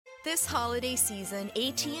This holiday season,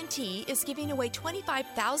 AT&T is giving away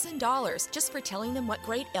 $25,000 just for telling them what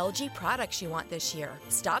great LG products you want this year.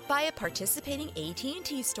 Stop by a participating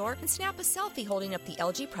AT&T store and snap a selfie holding up the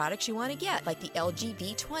LG products you want to get, like the LG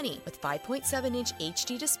V20 with 5.7-inch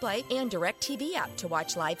HD display and DirecTV app to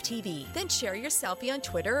watch live TV. Then share your selfie on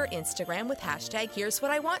Twitter or Instagram with hashtag Here's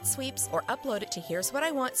What I Want Sweeps or upload it to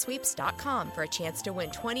here'swhatiwantsweeps.com for a chance to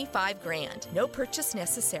win $25,000. No purchase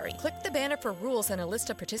necessary. Click the banner for rules and a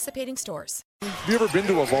list of participating stores. Have you ever been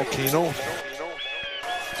to a volcano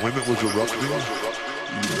when it was erupting? You're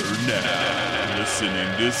now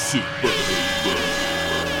listening to Super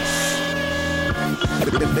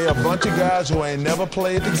Hoopers. They're a bunch of guys who ain't never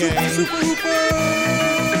played the game.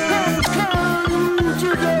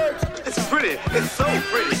 It's pretty. It's so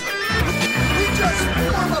pretty. We just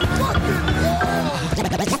won a fucking war.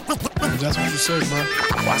 That's what you say, bro.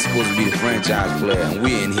 I'm supposed to be the franchise player, and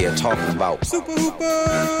we're in here talking about Super Hoopers.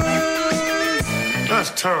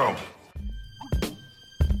 That's terrible.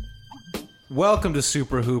 Welcome to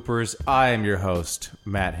Super Hoopers. I am your host,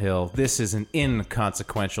 Matt Hill. This is an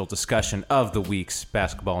inconsequential discussion of the week's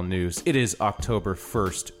basketball news. It is October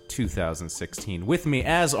 1st, 2016. With me,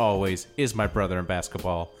 as always, is my brother in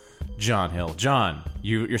basketball, John Hill. John,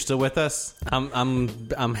 you're still with us?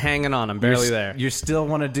 I'm hanging on. I'm barely there. You still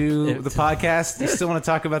want to do the podcast? You still want to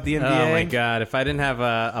talk about the NBA? Oh my god! If I didn't have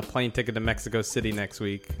a plane ticket to Mexico City next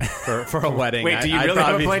week for a wedding, Wait, do you really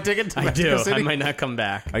have a plane ticket to Mexico City? I might not come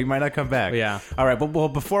back. Oh, you might not come back. Yeah. All right. But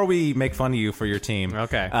before we make fun of you for your team,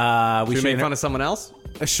 Okay. we should we make fun of someone else.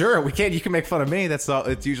 Sure, we can. You can make fun of me. That's all.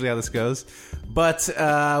 It's usually how this goes. But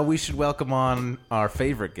we should welcome on our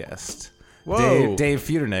favorite guest. Whoa. Dave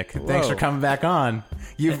Futernick. Thanks for coming back on.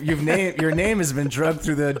 You've named your name has been drugged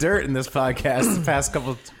through the dirt in this podcast the past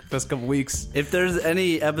couple weeks. If there's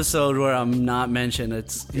any episode where I'm not mentioned,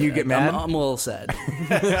 it's you get mad. I'm a little sad.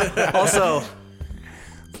 Also,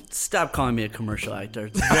 stop calling me a commercial actor.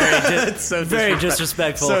 It's very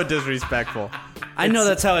disrespectful. So disrespectful. I know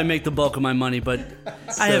that's how I make the bulk of my money, but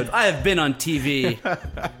I have been on TV.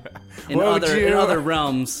 In other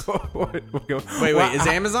realms. Wait, is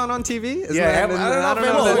Amazon on TV? Yeah, I don't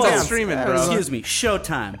know if that's streaming, bro. Excuse me,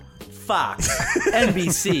 Showtime, Fox,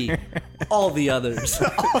 NBC, all the others.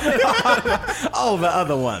 All the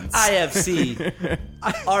other ones. IFC,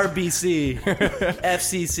 RBC,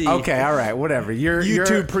 FCC. Okay, all right, whatever. You're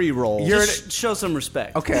YouTube pre-roll. Just show some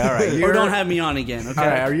respect. Okay, all right. Or don't have me on again, okay? All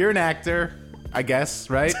right, you're an actor, I guess,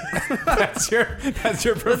 right? that's your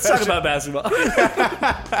profession. Let's talk about basketball.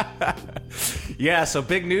 Yeah, so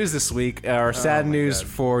big news this week, or sad news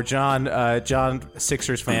for John,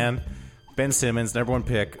 Sixers fan. Ben Simmons, number one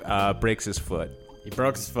pick, breaks his foot. He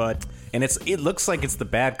broke his foot. And it looks like it's the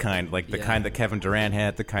bad kind, like the kind that Kevin Durant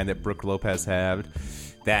had, the kind that Brook Lopez had,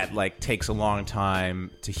 that like takes a long time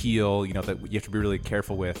to heal, that you have to be really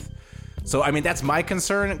careful with. So, I mean, that's my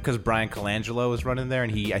concern because Brian Colangelo is running there,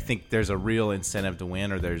 and I think there's a real incentive to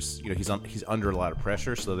win, or there's, he's under a lot of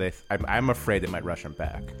pressure. So I'm afraid they might rush him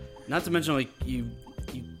back. Not to mention, like you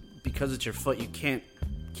because it's your foot, you can't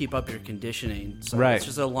keep up your conditioning. So right. It's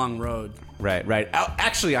just a long road. Right.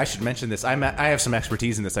 Actually, I should mention this. I have some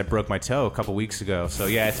expertise in this. I broke my toe a couple weeks ago, so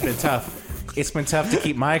yeah, it's been tough. It's been tough to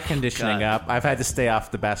keep my conditioning up. I've had to stay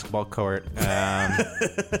off the basketball court.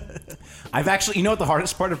 I've actually, you know what the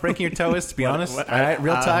hardest part of breaking your toe is, to be honest? All right,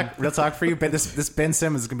 real talk for you. This Ben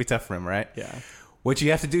Simmons is going to be tough for him, right? Yeah. What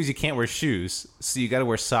you have to do is you can't wear shoes, so you got to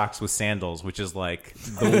wear socks with sandals, which is like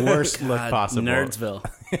the worst look possible. Nerdsville.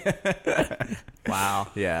 Wow.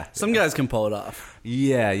 Yeah. Some guys can pull it off.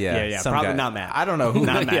 Yeah. Some Probably guy. not Matt. I don't know who.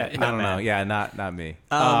 Not Matt. I don't know. Yeah, not me.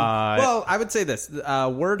 Well, I would say this.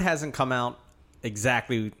 Word hasn't come out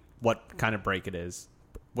exactly what kind of break it is.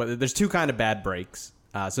 There's two kind of bad breaks,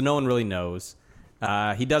 so no one really knows.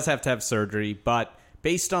 He does have to have surgery, but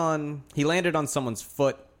based on he landed on someone's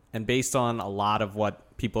foot, and based on a lot of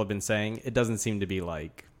what people have been saying, it doesn't seem to be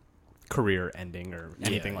like career ending or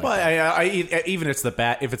anything like that. Well, even if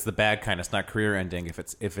it's the bad kind, it's not career ending. If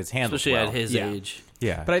it's handled especially well. at his age.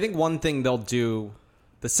 Yeah. But I think one thing they'll do.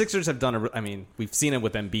 The Sixers have done we've seen it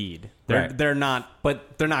with Embiid. Right. They're not going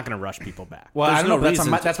to rush people back. Well, There's I don't no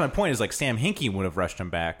know. That's my point. Is like Sam Hinkie would have rushed him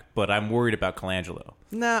back, but I'm worried about Colangelo.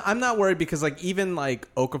 Nah, I'm not worried because even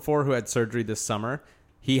Okafor, who had surgery this summer,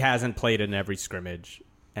 he hasn't played in every scrimmage,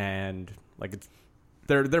 and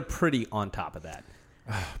they're pretty on top of that.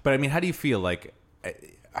 But I mean, how do you feel? Like,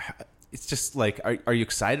 it's just like, are you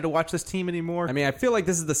excited to watch this team anymore? I mean, I feel like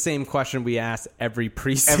this is the same question we ask every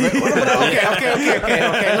preseason. Okay.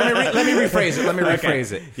 Let me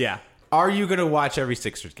rephrase it. Yeah. Are you going to watch every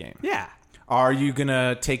Sixers game? Yeah. Are you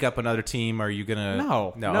gonna take up another team? Are you gonna?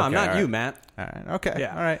 No, okay, I'm not all you, right. Matt. All right. Okay.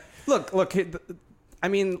 Yeah. All right. Look. I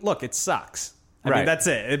mean, look. It sucks. I Right. mean, that's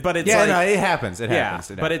it. But it's Yeah. like, No, it happens. It yeah.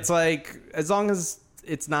 happens. But it's like, as long as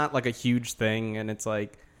it's not like a huge thing, and it's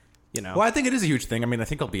like, you know. Well, I think it is a huge thing. I mean, I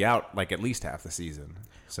think he'll be out like at least half the season.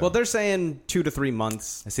 So. Well, they're saying 2 to 3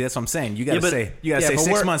 months. See, that's what I'm saying. You gotta but- say yeah, 6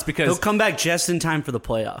 but months because He'll come back just in time for the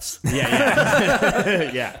playoffs.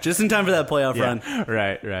 Yeah. Just in time for that playoff run.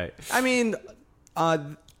 right. I mean,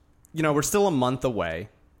 we're still a month away,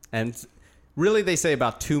 and really they say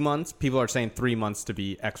about 2 months. People are saying 3 months to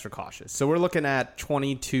be extra cautious. So we're looking at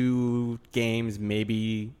 22 games,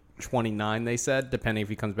 maybe 29, they said, depending if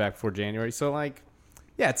he comes back before January. So, like,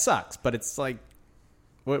 yeah, it sucks, but it's like,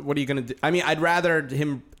 what are you going to do? I mean, I'd rather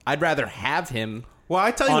have him Well,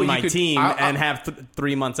 I tell you on what, my you could, team and have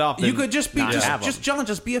 3 months off. You than could just be not have him.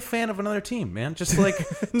 just be a fan of another team, man. Just like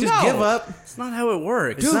just No. give up. It's not how it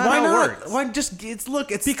works. Dude, not why how it not? works. Why just it's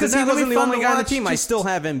Because he they're not wasn't really the fun only to guy on the watch. team. I Just- still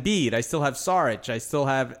have Embiid. I still have Saric. I still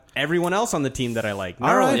have everyone else on the team that I like.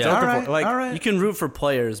 All right, Nerlens, all Okafor. right, Like, all right. You can root for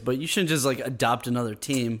players, but you shouldn't just like adopt another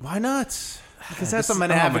team. Why not? Because that's what I'm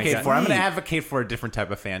going oh to my advocate God. for. I'm going to advocate for a different type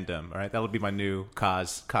of fandom. All right, that'll be my new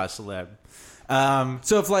cause celeb.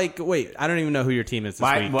 So if wait, I don't even know who your team is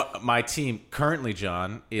this week. My team currently,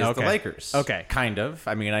 John, is the Okay. Lakers. Okay. Kind of.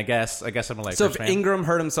 I mean, I guess I'm a Lakers So if fan. Ingram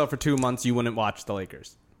hurt himself for 2 months, you wouldn't watch the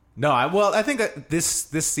Lakers. No, I think that this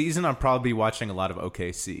season I'll probably be watching a lot of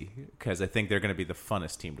OKC because I think they're going to be the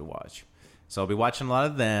funnest team to watch. So I'll be watching a lot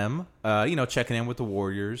of them. Checking in with the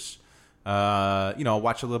Warriors. I'll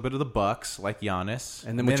watch a little bit of the Bucks, like Giannis,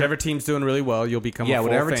 And then whichever team's doing really well, you'll become a full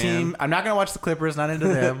whatever fan. team. I'm not going to watch the Clippers. Not into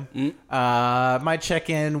them. Might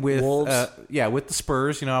check in with Wolves. with the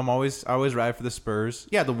Spurs. I'm always ride for the Spurs.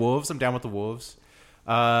 Yeah, the Wolves. I'm down with the Wolves.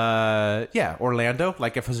 Orlando.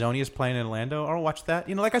 Like if Hezonja is playing in Orlando, I'll watch that.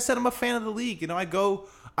 Like I said, I'm a fan of the league. I go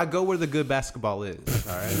where the good basketball is.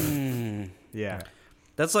 All right. Yeah.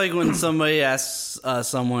 That's like when somebody asks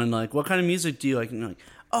someone like, "What kind of music do you like?" And you're like,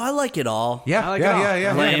 "Oh, I like it all." Yeah, I like it all.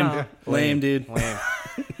 yeah. Lame, lame, dude. Lame.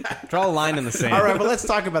 Draw a line in the sand. All right, but let's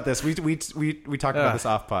talk about this. We talked about this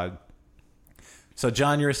off pod. So,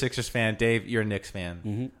 John, you're a Sixers fan. Dave, you're a Knicks fan.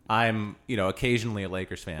 Mm-hmm. I'm, occasionally a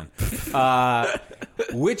Lakers fan.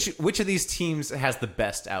 Which of these teams has the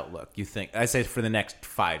best outlook? You think? I say for the next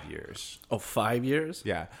 5 years. Oh, 5 years?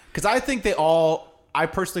 Yeah, because I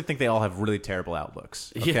personally think they all have really terrible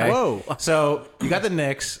outlooks. Okay? Yeah. Whoa. So you got the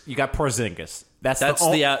Knicks, you got Porzingis. That's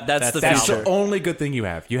the future. only good thing you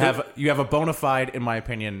have. You have a bona fide, in my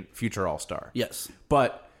opinion, future All-Star. Yes.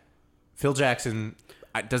 But Phil Jackson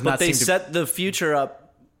does not But they seem to... set the future up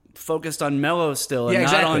focused on Melo still and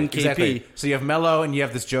not on KP. Exactly. So you have Melo and you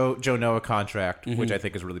have this Joe Noah contract, which I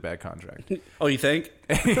think is a really bad contract. Oh, you think?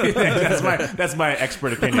 that's my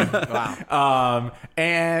expert opinion. Wow.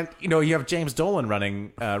 And you have James Dolan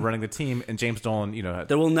running the team, and James Dolan,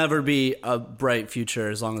 There will never be a bright future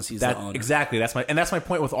as long as he's the owner. exactly. That's my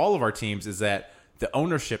point with all of our teams is that the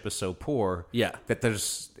ownership is so poor. Yeah. That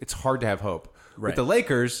it's hard to have hope. Right. With the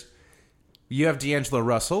Lakers, you have D'Angelo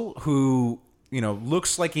Russell, who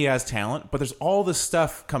looks like he has talent, but there's all this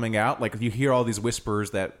stuff coming out. Like if you hear all these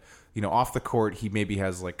whispers that off the court he maybe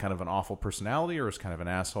has like kind of an awful personality or is kind of an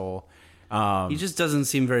asshole. He just doesn't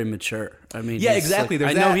seem very mature. I mean, Yeah, he's exactly.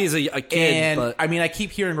 Like, I There's know that. he's a kid, and, but I mean, I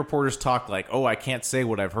keep hearing reporters talk like, "Oh, I can't say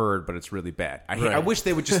what I've heard, but it's really bad." I wish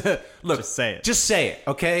they would just look. Just say it. Just say it.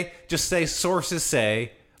 Okay. Just say sources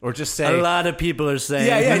say, or just say a lot of people are saying,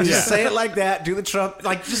 Yeah. Just say it like that. Do the Trump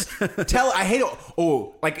like just tell. I hate it.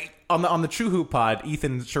 Oh, like on the True Hoop pod,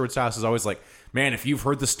 Ethan Sherwood's house is always like, man, if you've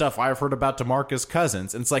heard the stuff I've heard about DeMarcus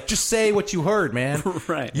Cousins, and it's like, just say what you heard, man.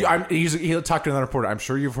 Right. He'll talk to another reporter. I'm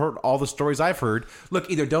sure you've heard all the stories I've heard. Look,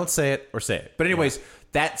 either don't say it or say it. But anyways,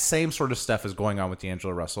 that same sort of stuff is going on with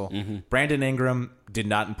D'Angelo Russell. Mm-hmm. Brandon Ingram did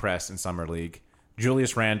not impress in Summer League.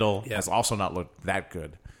 Julius Randle has also not looked that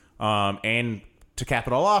good. And to cap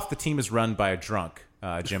it all off, the team is run by a drunk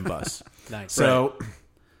Jim Buss. Nice. So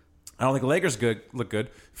I don't think the Lakers look good.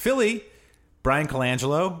 Philly, Brian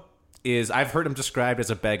Colangelo I've heard him described as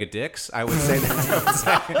a bag of dicks. I would say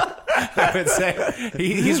that. I would say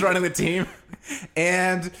he's running the team,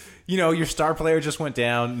 and your star player just went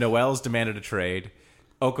down. Noel's demanded a trade.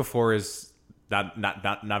 Okafor is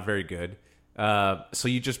not very good. So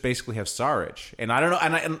you just basically have Saric, and I don't know.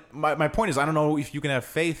 And my point is, I don't know if you can have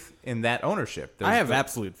faith in that ownership. I have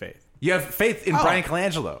absolute faith. You have faith in Brian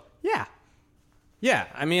Colangelo. Yeah. Yeah,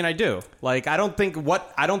 I mean, I do. Like, I don't think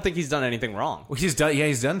he's done anything wrong. Well, he's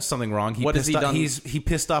done something wrong. What has he done? He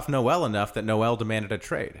pissed off Noel enough that Noel demanded a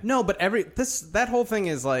trade. No, but that whole thing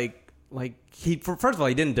is like, Like first of all,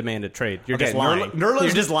 he didn't demand a trade. You're Okay, just lying. Nerlens-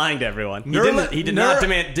 You're just lying to everyone. He did not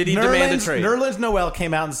demand. Did he demand a trade? Nerlens Noel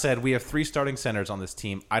came out and said, "We have 3 starting centers on this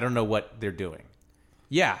team. I don't know what they're doing."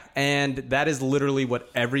 Yeah, and that is literally what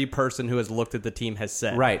every person who has looked at the team has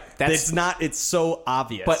said. Right. It's so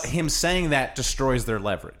obvious. But him saying that destroys their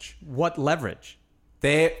leverage. What leverage?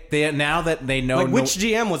 They now that they know which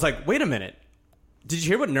GM was like, wait a minute. Did you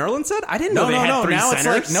hear what Nerlens said? I didn't know they had 3 now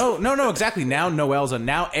centers. It's like no, exactly. Now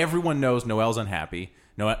now everyone knows Noel's unhappy.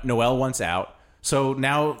 Noel wants out. So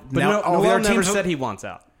now all the Noel other never teams said he wants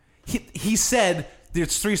out. He said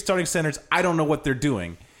there's 3 starting centers. I don't know what they're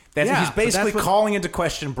doing. Yeah, he's basically calling into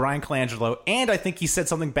question Brian Colangelo, and I think he said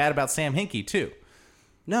something bad about Sam Hinkie too.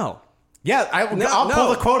 No. Yeah, I'll pull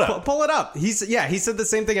the quote up. Pull it up. He said the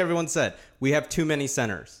same thing everyone said. We have too many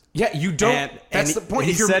centers. Yeah, you don't. That's the point.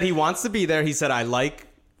 He said he wants to be there. He said, I like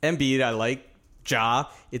Embiid. I like Ja.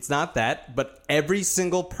 It's not that, but every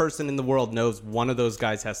single person in the world knows one of those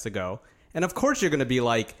guys has to go. And of course you're going to be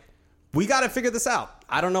like, we got to figure this out.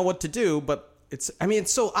 I don't know what to do, but it's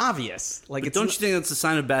so obvious. Like, don't you think that's a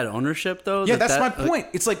sign of bad ownership, though? Yeah, that's my point.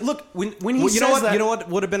 It's like, look, when he says that, you know what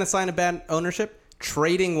would have been a sign of bad ownership?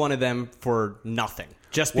 Trading one of them for nothing.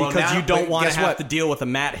 Just because you don't want to have to deal with a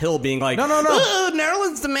Matt Hill being like, no.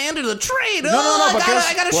 Nerlens demanded a trade.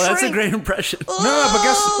 I got to Well, that's a great impression.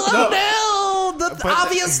 The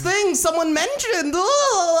obvious thing someone mentioned.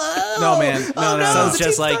 No, man. No. Sounds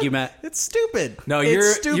just like you, Matt. It's stupid. No,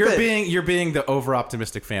 you're being the over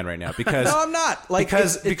optimistic fan right now because no, I'm not. Like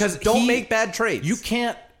because don't make bad trades. You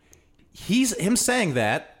can't. Him saying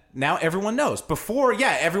that. Now everyone knows. Before,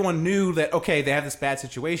 everyone knew that, okay, they have this bad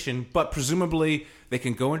situation, but presumably they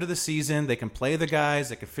can go into the season, they can play the guys,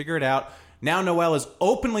 they can figure it out. Now Noel is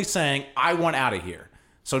openly saying, I want out of here.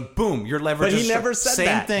 So, boom, your leverage But is he never said same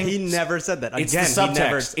that. thing. He never said that. It's Again, the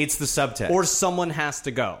subtext. It's the subtext. Or someone has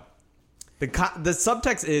to go. The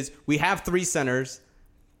subtext is, we have 3 centers.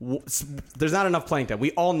 There's not enough playing time.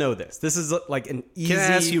 We all know this. This is like an easy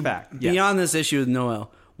Can I ask you, fact. Beyond this issue with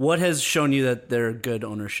Noel, what has shown you that they're a good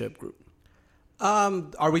ownership group?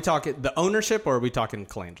 Are we talking the ownership or are we talking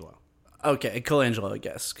Colangelo? Okay, Colangelo, I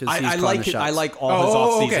guess. I like all his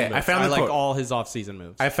off-season moves. I like all his off-season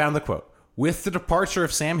moves. I found the quote. With the departure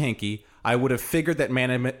of Sam Hinkie, I would have figured that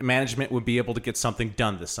management would be able to get something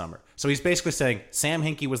done this summer. So he's basically saying Sam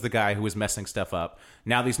Hinkie was the guy who was messing stuff up.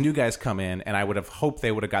 Now these new guys come in, and I would have hoped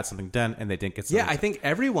they would have got something done, and they didn't get something done. I think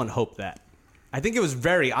everyone hoped that. I think it was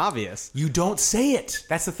very obvious. You don't say it.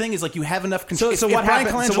 That's the thing is like you have enough control. So what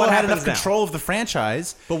happens? Colangelo had enough control of the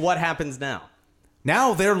franchise. But what happens now?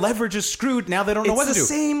 Now their leverage is screwed. Now they don't know what to do.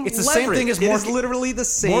 It's the same thing as it is literally the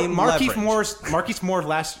same. Markieff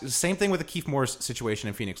Morris same thing with the Keith Morris situation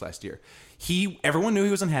in Phoenix last year. Everyone knew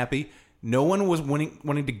he was unhappy. No one was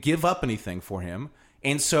wanting to give up anything for him.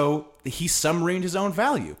 And so he submarined his own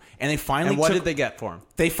value. And they finally what did they get for him?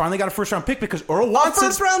 They finally got a first-round pick because Earl Watson... A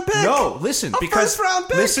first-round pick? No, listen. First-round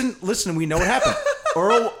pick? Listen, we know what happened.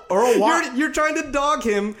 Earl Watson... You're trying to dog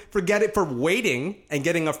him for waiting and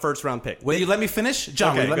getting a first-round pick. Will you let me finish?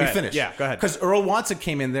 John, okay, let me finish. Yeah, go ahead. Because Earl Watson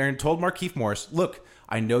came in there and told Markieff Morris, look,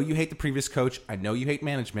 I know you hate the previous coach. I know you hate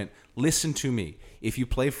management. Listen to me. If you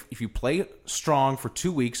play strong for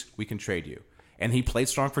 2 weeks, we can trade you. And he played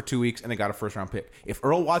strong for 2 weeks, and they got a first-round pick. If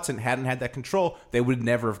Earl Watson hadn't had that control, they would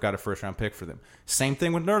never have got a first-round pick for them. Same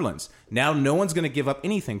thing with Nerlens. Now no one's going to give up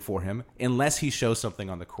anything for him unless he shows something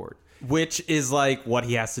on the court. Which is like what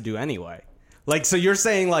he has to do anyway. Like, so you're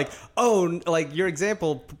saying like, oh, like your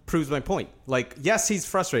example proves my point. Like, yes, he's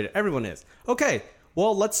frustrated. Everyone is. Okay,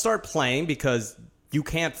 well, let's start playing because you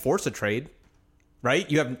can't force a trade, right?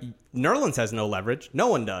 Nerlens has no leverage. No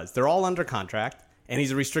one does. They're all under contract. And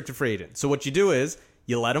he's a restricted free agent. So what you do is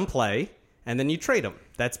you let him play, and then you trade him.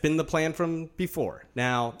 That's been the plan from before.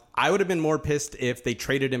 Now, I would have been more pissed if they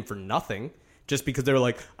traded him for nothing, just because they were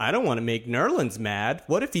like, I don't want to make Nerlens mad.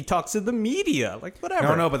 What if he talks to the media? Like,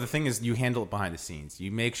 whatever. No, but the thing is, you handle it behind the scenes. You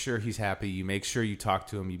make sure he's happy. You make sure you talk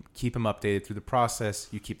to him. You keep him updated through the process.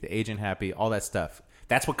 You keep the agent happy, all that stuff.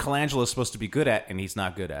 That's what Colangelo is supposed to be good at, and he's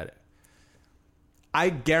not good at it.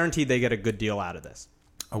 I guarantee they get a good deal out of this.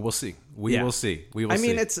 Oh, we'll see. We will see. We will see. I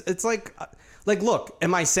mean, it's like, look,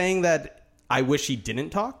 am I saying that I wish he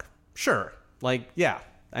didn't talk? Sure. Like, yeah.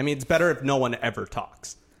 I mean, it's better if no one ever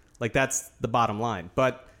talks. Like, that's the bottom line.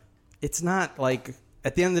 But it's not like,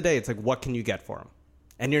 at the end of the day, it's like, what can you get for him?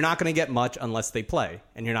 And you're not going to get much unless they play.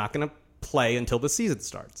 And you're not going to play until the season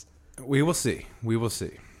starts. We will see. We will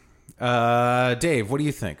see. Dave, what do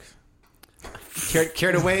you think?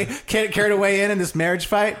 Care to weigh in this marriage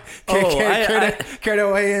fight? Care to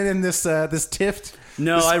weigh in this this tift?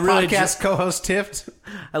 No, this I really podcast co-host tift.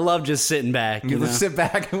 I love just sitting back. You know? Sit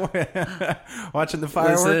back and watching the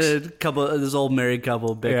fireworks. This old married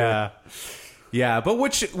couple bicker. Yeah. But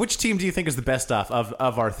which team do you think is the best off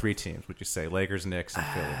of our three teams? Would you say Lakers, Knicks, and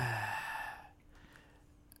Philly?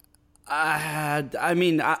 I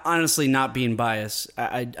mean, honestly, not being biased,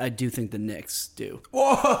 I do think the Knicks do.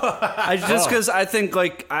 Whoa! Just because I think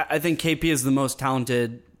I think KP is the most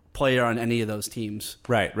talented player on any of those teams.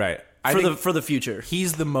 Right. For the future,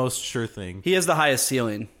 he's the most sure thing. He has the highest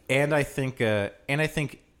ceiling, and I think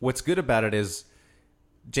what's good about it is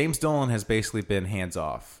James Dolan has basically been hands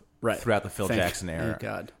off throughout the Phil Jackson era. Thank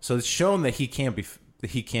God. So it's shown that he can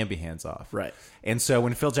be hands off. Right. And so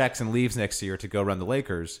when Phil Jackson leaves next year to go run the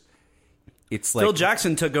Lakers, it's like Phil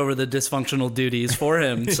Jackson took over the dysfunctional duties for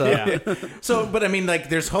him. So, So, but I mean, like,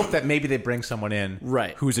 there's hope that maybe they bring someone in,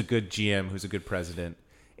 right, who's a good GM, who's a good president,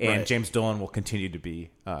 and James Dolan will continue to be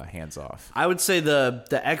hands off. I would say the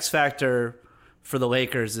X factor for the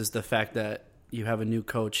Lakers is the fact that you have a new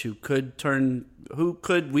coach who could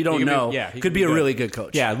we don't know, could be a really good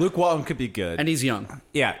coach. Yeah, Luke Walton could be good, and he's young.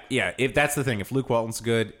 Yeah. If that's the thing, if Luke Walton's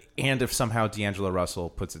good, and if somehow D'Angelo Russell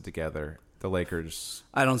puts it together, the Lakers,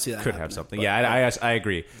 I don't see that could have something. Yeah, I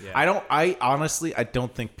agree. Yeah. I honestly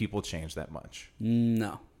don't think people change that much.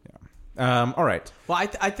 No. Yeah. All right. Well,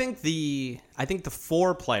 I think the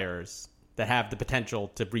 4 players that have the potential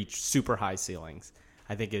to reach super high ceilings,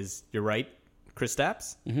 I think you're right,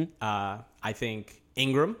 Kristaps. Mm-hmm. I think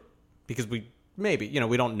Ingram, because we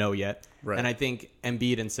don't know yet, right. And I think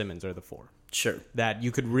Embiid and Simmons are the 4. Sure. That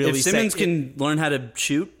you could really if Simmons can learn how to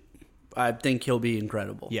shoot, I think he'll be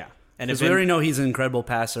incredible. Yeah. And because we already know he's an incredible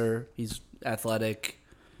passer. He's athletic.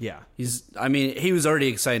 Yeah. He was already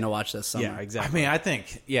exciting to watch this summer. Yeah, exactly. I mean, I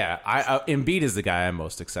think, Embiid is the guy I'm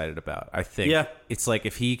most excited about. I think it's like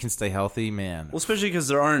if he can stay healthy, man. Well, especially because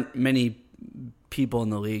there aren't many people in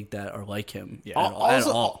the league that are like him at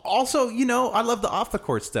all. Also, I love the off the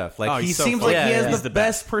court stuff. Like he so seems fun. like he has the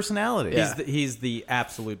best personality. Yeah. He's the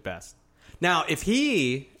absolute best. Now, if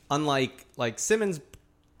he, unlike like Simmons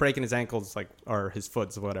breaking his ankles or his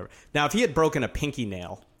foot or whatever. Now, if he had broken a pinky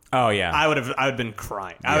nail, oh yeah, I would have been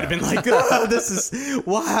crying. I would have been like, oh, this is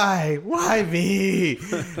why me?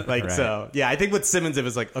 So yeah, I think with Simmons it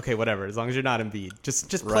was like, okay, whatever, as long as you're not Embiid, just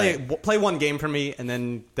play one game for me and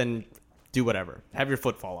then do whatever. Have your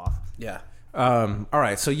foot fall off. Yeah. All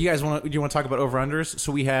right, so you guys want to talk about over-unders?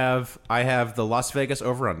 So I have the Las Vegas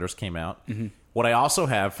over-unders came out. Mm-hmm. What I also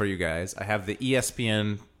have for you guys, I have the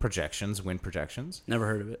ESPN win projections. Never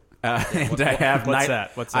heard of it. And I have what's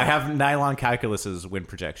that? I have Nylon Calculus's win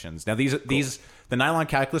projections. Now these the Nylon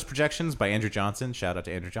Calculus projections by Andrew Johnson, shout out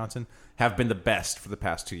to Andrew Johnson, have been the best for the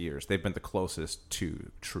past 2 years. They've been the closest to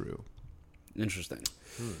true. Interesting.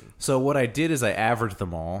 So what I did is I averaged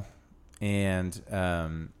them all, and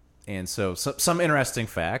so some interesting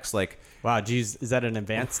facts like, wow, geez, is that an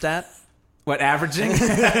advanced stat? What, averaging?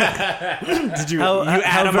 Did you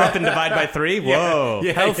add them up and divide by 3? Whoa!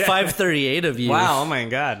 Yeah, how 538 of you? Wow! Oh my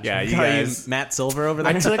God! Yeah, you guys, Matt Silver over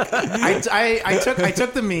there. I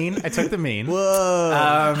took the mean. I took the mean.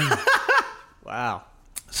 Whoa! Wow.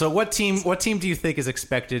 So what team do you think is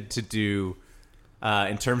expected to do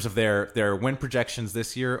in terms of their win projections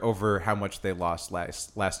this year over how much they lost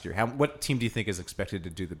last year? What team do you think is expected to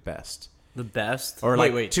do the best? The best, or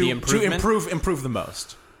to improve the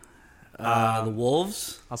most? The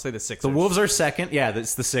Wolves. I'll say the Sixers. The Wolves are second. Yeah,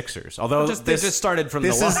 it's the Sixers. Although they just started from the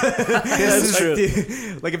this is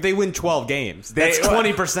true. Like if they win 12 games, that's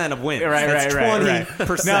 20% of wins. Right.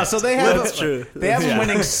 20%. No, so they have that's true. They have them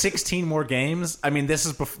winning 16 more games. I mean, this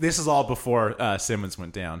is all before Simmons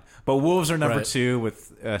went down. But Wolves are number 2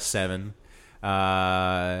 with 7.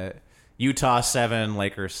 Utah 7,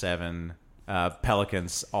 Lakers 7,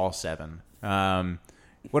 Pelicans all 7.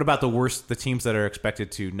 What about the teams that are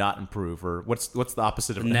expected to not improve, or what's the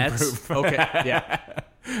opposite of Nets? improve? Okay, yeah.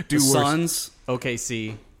 The Suns,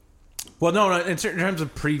 OKC. Well, no, in terms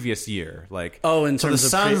of previous year, like in terms the of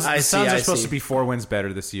Suns, the Suns are supposed to be 4 wins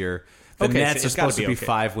better this year. The Nets are supposed to be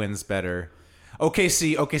 5 wins better.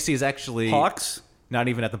 OKC is actually Hawks. Not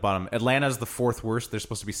even at the bottom. Atlanta's the 4th worst. They're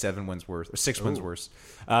supposed to be 7 wins worse, or 6 wins worse.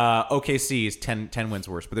 OKC is 10 wins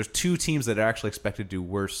worse. But there's 2 teams that are actually expected to do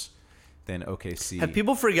worse than OKC. Have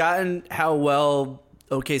people forgotten how well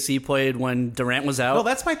OKC played when Durant was out? Well,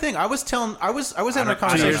 that's my thing. I was having a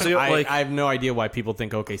conversation. I have no idea why people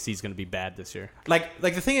think OKC is going to be bad this year. Like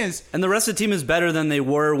the thing is, and the rest of the team is better than they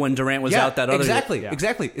were when Durant was out. That other exactly, year.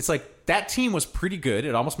 Exactly. It's like that team was pretty good.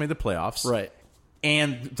 It almost made the playoffs, right?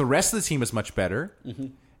 And the rest of the team is much better. Mm-hmm.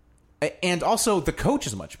 And also, the coach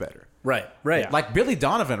is much better. Right. Like, Billy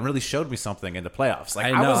Donovan really showed me something in the playoffs.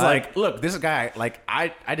 Like, I was like, look, this guy, like,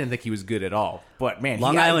 I didn't think he was good at all. But, man,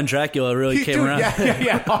 Long Island Dracula really came around.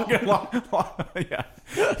 Yeah.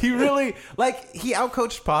 He really, like, he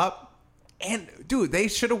outcoached Pop. And, dude, they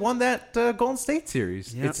should have won that Golden State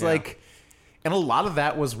series. Yep. It's like, and a lot of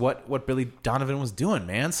that was what Billy Donovan was doing,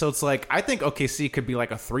 man. So it's like, I think OKC could be like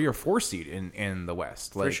a 3 or 4 seed in the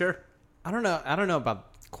West. Like, For sure. I don't know about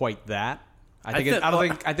quite that. I think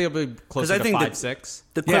it'll be closer to 5-6.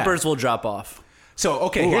 The Clippers will drop off. So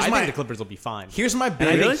okay, I think the Clippers will be fine. Here's my big.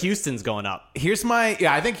 I think Houston's going up.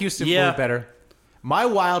 I think Houston will be better. My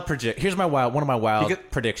wild predict. Here's one of my wild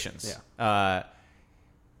predictions. Yeah.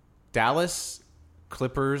 Dallas,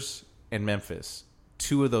 Clippers, and Memphis.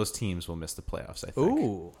 2 of those teams will miss the playoffs, I think.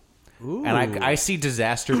 Ooh. And I see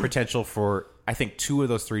disaster potential for. I think 2 of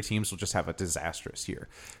those 3 teams will just have a disastrous year.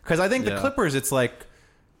 Because I think the Clippers, it's like,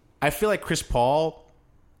 I feel like Chris Paul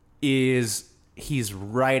he's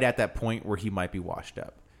right at that point where he might be washed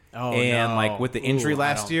up. Oh, and no. like with the injury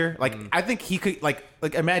last year, like I think he could like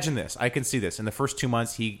imagine this. I can see this in the first 2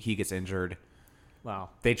 months he gets injured. Wow.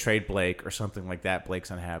 They trade Blake or something like that.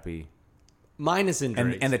 Blake's unhappy. Minus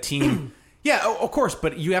injuries. And the team. Yeah, of course,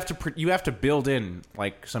 but you have to build in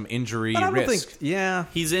like some injury risk.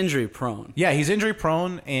 He's injury prone. Yeah, he's injury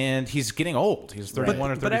prone and he's getting old. He's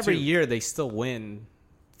 31 or 32. But every year they still win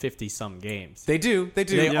 50-some games. They do.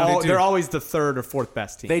 They're always the 3rd or 4th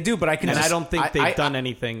best team. They do, but I don't think they've done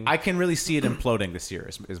anything. I can really see it imploding this year.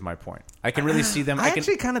 Is my point. I can really see them. I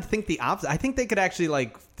actually kind of think the opposite. I think they could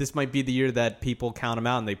actually this might be the year that people count them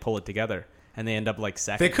out and they pull it together. And they end up like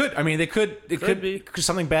second. They could. I mean, they could. It could be because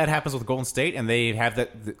something bad happens with Golden State, and they have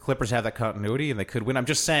that. The Clippers have that continuity, and they could win. I'm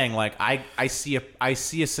just saying, like I see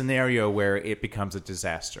a scenario where it becomes a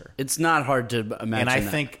disaster. It's not hard to imagine. And I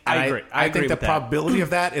that. think I agree. I think the probability of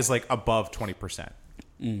that is like above 20%.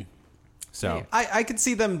 So yeah, I could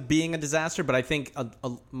see them being a disaster, but I think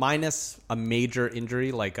a minus a major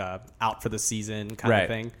injury, like out for the season kind of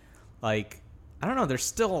thing. Like I don't know. They're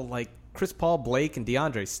still like. Chris Paul, Blake, and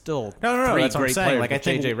DeAndre still no. Three That's what I'm great saying. players. Like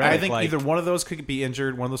I think either one of those could be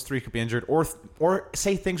injured, one of those 3 could be injured, or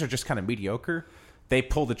say things are just kind of mediocre. They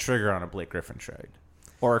pull the trigger on a Blake Griffin trade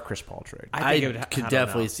or a Chris Paul trade. I could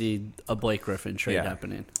definitely see a Blake Griffin trade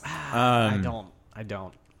happening. I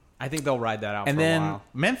don't. I think they'll ride that out. And for then a while.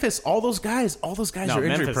 Memphis, all those guys are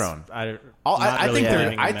injury prone. I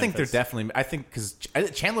think they're definitely. I think because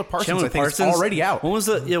Chandler Parsons, I think, is already out. When was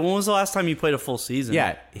the last time you played a full season?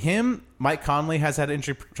 Yeah, him. Mike Conley has had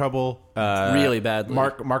injury trouble really badly.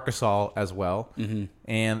 Marc Gasol as well,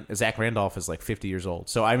 and Zach Randolph is like 50 years old.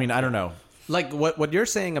 So I mean, I don't know. Like what you're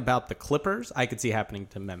saying about the Clippers, I could see happening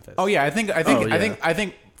to Memphis. Oh yeah, I think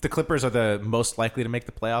the Clippers are the most likely to make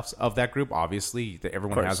the playoffs of that group. Obviously,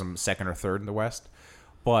 everyone has them 2nd or 3rd in the West.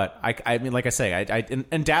 But I mean, like I say,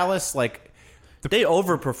 in Dallas, like they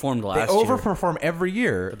overperformed last year. They overperform every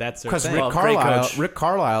year. But that's because Rick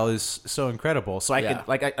Carlisle is so incredible. So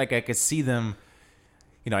I could see them.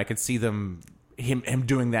 You know, I could see him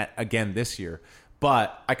doing that again this year.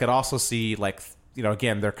 But I could also see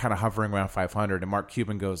again they're kind of hovering around 500, and Mark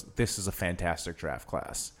Cuban goes, "This is a fantastic draft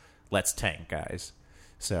class. Let's tank, guys."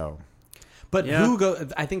 So, but who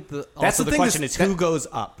goes? I think the question is who goes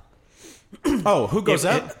up. Oh, who goes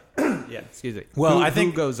up? Yeah, excuse me. Well, I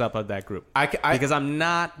think who goes up of that group because I'm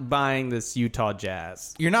not buying this Utah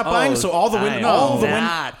Jazz. You're not buying, so all the win,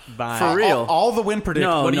 for real, all the win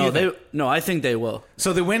prediction. No, I think they will.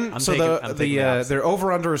 So the win. Their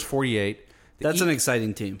over under is 48. That's an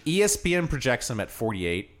exciting team. ESPN projects them at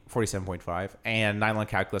 48, 47.5, and Nylon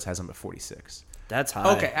Calculus has them at 46. That's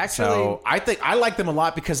high. Okay, actually, so I like them a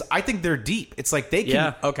lot because I think they're deep. It's like they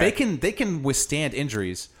can withstand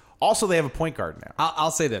injuries. Also, they have a point guard now.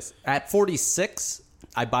 I'll say this: at 46,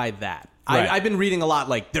 I buy that. Right. I've been reading a lot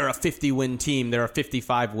like they're a 50-win team, they're a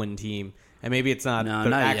 55-win team, and maybe it's not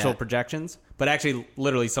the actual projections, but actually,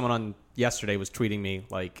 literally, someone on yesterday was tweeting me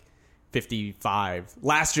like 55.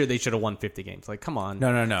 Last year, they should have won 50 games. Like, come on,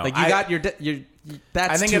 no. Like you got your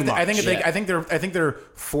that's too much. I think they're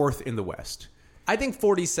 4th in the West. I think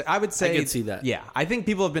 46. I would say I can see that. Yeah, I think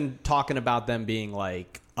people have been talking about them being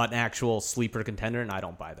like an actual sleeper contender, and I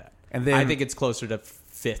don't buy that. And then I think it's closer to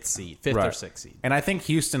 5th or 6th seed. And I think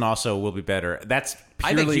Houston also will be better.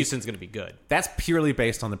 I think Houston's going to be good. That's purely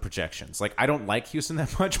based on the projections. Like I don't like Houston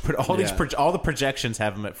that much, but all the projections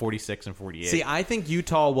have them at 46 and 48. See, I think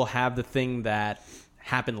Utah will have the thing that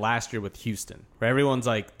happened last year with Houston, where everyone's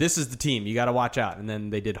like, "This is the team you got to watch out," and then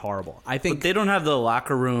they did horrible. I think but they don't have the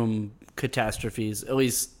locker room catastrophes, at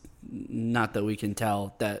least not that we can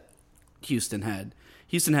tell, that Houston had.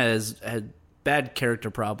 Houston had bad character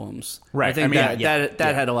problems. Right. I think that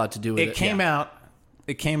had a lot to do with it.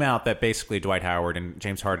 It came out that basically Dwight Howard and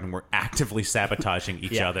James Harden were actively sabotaging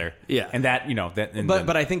each other. Yeah. And that,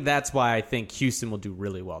 But I think that's why I think Houston will do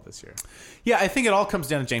really well this year. Yeah, I think it all comes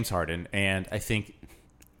down to James Harden, and I think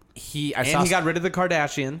he got rid of the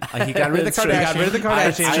Kardashian. He got rid of the Kardashian. He got rid of the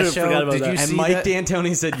Kardashian. Forgot about that. And Mike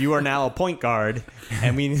D'Antoni said, "You are now a point guard."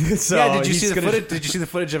 And did you see the footage? Did you see the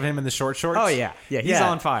footage of him in the short shorts? Oh yeah, he's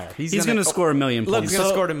on fire. He's going to score 1 million points. Look, he's going to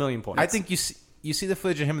score 1 million points. I think you see the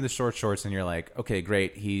footage of him in the short shorts, and you're like, okay,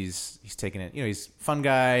 great. He's taking it. He's a fun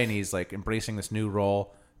guy, and he's like embracing this new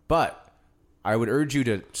role. But I would urge you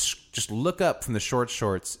to just look up from the short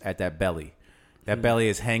shorts at that belly. That belly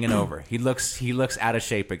is hanging over. He looks out of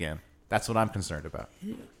shape again. That's what I'm concerned about.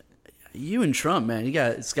 You and Trump, man,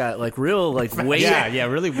 it's got like real like weight.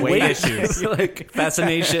 really weight issues, like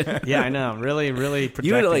fascination. Yeah, I know. Really protecting.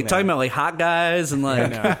 You were like talking about like hot guys and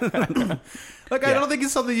like. Look, I don't think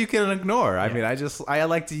it's something you can ignore. I mean, I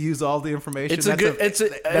like to use all the information. It's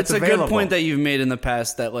a good point that you've made in the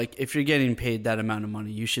past that like if you're getting paid that amount of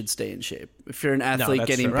money, you should stay in shape. If you're an athlete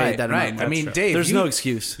getting paid that amount of money, I mean, Dave, there's no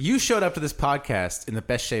excuse. You showed up to this podcast in the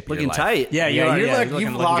best shape of your life. Looking tight. Yeah,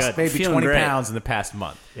 you've lost maybe Feeling 20 great. pounds in the past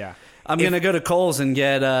month. Yeah. I'm going to go to Kohl's and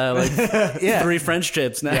get 3 French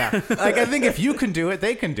chips now. Yeah. Like I think if you can do it,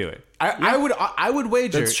 they can do it. I would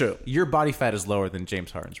wager That's true. Your body fat is lower than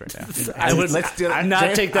James Harden's right now. I would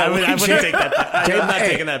not take that. I wouldn't take that. I'm not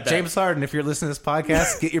taking that back. James Harden, if you're listening to this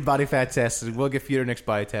podcast, get your body fat tested. We'll get you your next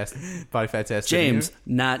body fat test. James,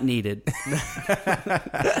 not needed.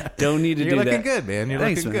 Don't need to do that. You're looking good, man. You're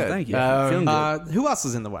looking good. Thank you. Feeling good. Who else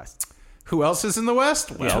is in the West? Who else is in the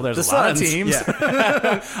West? Well, there's the a lot of Suns. teams.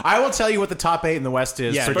 I will tell you what the top 8 in the West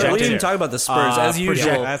is. Yeah, But projected. we didn't talk about the Spurs as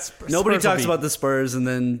usual. Nobody Spurs will talks be- about the Spurs, and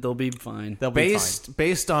then they'll be fine. They'll be fine.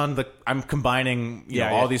 Based on the, I'm combining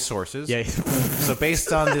all these sources. Yeah. So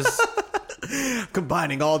based on this,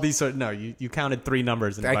 Combining all these you counted 3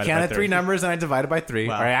 numbers. And I counted 3 numbers and I divided by 3.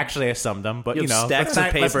 Wow. Or actually, I summed them. But You have stacks let's of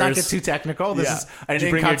not papers. get too technical. This is an Did you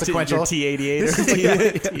bring your inconsequential. T88 This or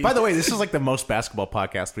is something? by the way, this is like the most basketball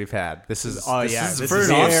podcast we've had. This is this For an is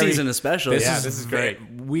off very- season, especially. this is great.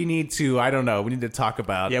 We need to. I don't know. We need to talk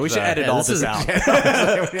about. Yeah, we should edit all this this is-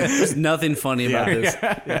 out. There's nothing funny about this.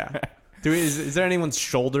 Yeah. Is there anyone's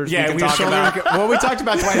shoulders? Yeah, we can talk about? well, we talked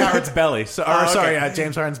about Dwight Howard's belly. So, okay.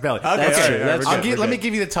 James Harden's belly. That's true. That's true. Let me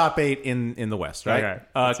give you the top 8 in the West, right? Okay.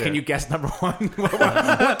 Let's hear Can it. you guess number 1?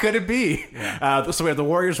 What could it be? So we have the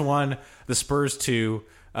Warriors 1, the Spurs 2,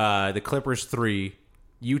 the Clippers 3,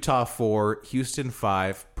 Utah 4, Houston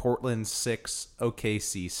 5, Portland 6,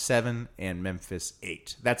 OKC 7, and Memphis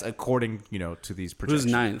 8. That's according to these projections.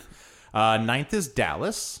 Who's 9th? 9th is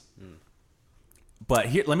Dallas. But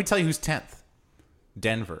here, let me tell you who's 10th.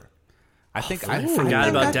 Denver. I forgot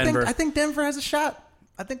about Denver. I think Denver has a shot.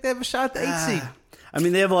 I think they have a shot at the 8th seed. I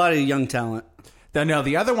mean, they have a lot of young talent. No,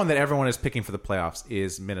 the other one that everyone is picking for the playoffs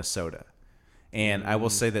is Minnesota. And I will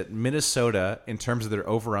say that Minnesota, in terms of their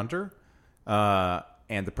over-under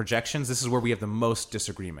and the projections, this is where we have the most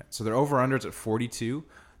disagreement. So their over-unders at 42.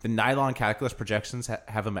 The Nylon Calculus projections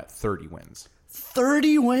have them at 30 wins.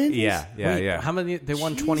 30 wins? Yeah. How many? They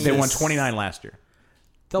won 20. They won 29 last year.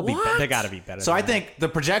 They'll be. They got to be better. So than I think the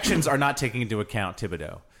projections are not taking into account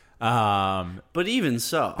Thibodeau. But even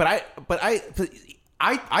so. But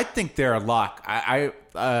I think they're a lock. On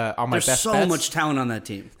my There's best so bets, much talent on that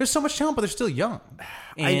team. There's so much talent, but they're still young.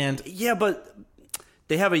 And but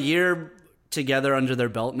they have a year together under their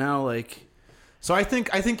belt now. Like, so I think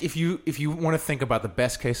if you want to think about the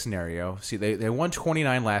best case scenario, see they won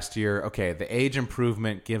 29 last year. Okay, the age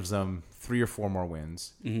improvement gives them 3 or 4 more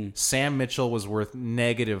wins. Mm-hmm. Sam Mitchell was worth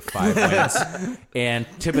 -5 wins, and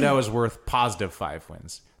Thibodeau is worth +5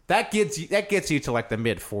 wins. That gets you to like the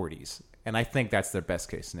mid-40s, and I think that's their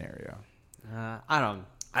best case scenario.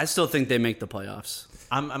 I still think they make the playoffs.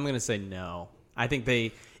 I'm going to say no. I think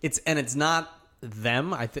it's not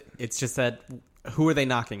them. It's just that who are they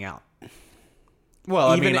knocking out?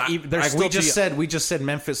 Well, they're still we just said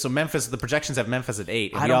Memphis. So Memphis, the projections have Memphis at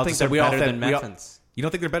 8. I don't think they're better than Memphis. You don't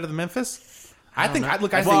think they're better than Memphis? I think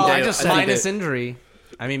minus injury.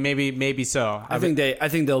 I mean, maybe so. I think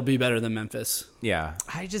they'll be better than Memphis. Yeah.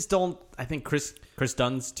 I just don't. I think Chris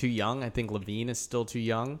Dunn's too young. I think Levine is still too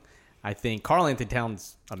young. I think Karl Anthony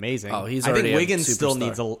Towns amazing. Oh, he's I already think a Wiggins still superstar.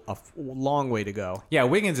 needs a long way to go. Yeah,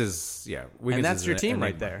 Wiggins is. Yeah, Wiggins And that's is your an team enigma.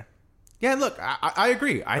 right there. Yeah, look, I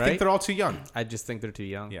agree. I Right? think they're all too young. I just think they're too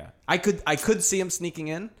young. Yeah. I could see him sneaking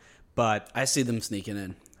in, but I see them sneaking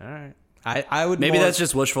in. all right. I would maybe that's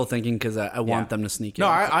just wishful thinking because I want them to sneak in. No,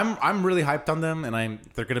 I'm really hyped on them, and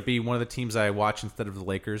they're going to be one of the teams I watch instead of the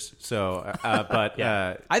Lakers. So, but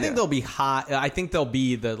I think they'll be high. I think they'll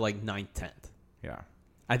be the 9th, 10th. Yeah,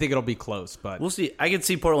 I think it'll be close, but we'll see. I could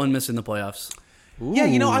see Portland missing the playoffs. Ooh. Yeah,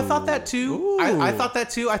 I thought that too. I thought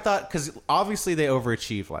that too. I thought because obviously they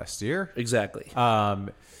overachieved last year, exactly.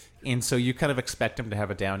 And so you kind of expect them to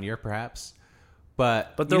have a down year, perhaps.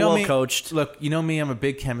 But they're well coached. Look, you know me, I'm a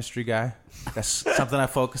big chemistry guy. That's something I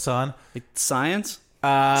focus on. Like science?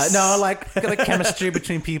 No, like chemistry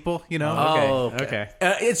between people, Okay.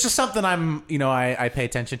 It's just something I pay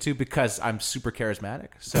attention to because I'm super charismatic.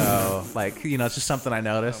 So, it's just something I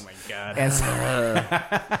notice. Oh, my God. And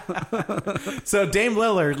so Dame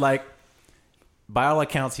Lillard, by all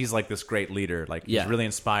accounts, he's this great leader. He's really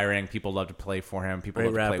inspiring. People love to play for him. People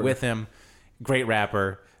love to play with him. Great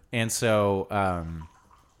rapper. And so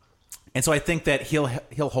I think that he'll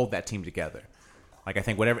hold that team together. I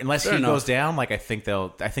think unless he goes down, I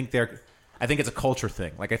think it's a culture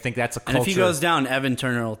thing. I think that's a culture. And if he goes down, Evan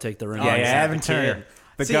Turner will take the ring. Yeah, Evan Turner,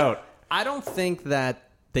 the GOAT. I don't think that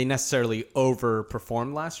they necessarily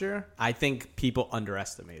overperformed last year. I think people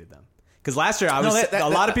underestimated them. Because last year, a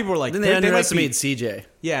lot of people were like... Then they underestimated CJ.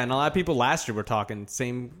 Yeah, and a lot of people last year were talking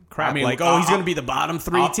same crap. He's going to be the bottom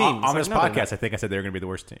 3 team. On this podcast, I think I said they were going to be the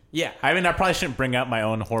worst team. Yeah. I probably shouldn't bring up my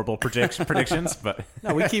own horrible predictions, but...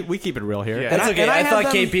 No, we keep it real here. Yeah. That's okay. I thought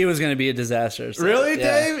KP was going to be a disaster. So, really,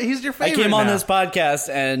 Dave? He's your favorite I came on this podcast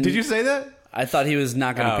and... Did you say that? I thought he was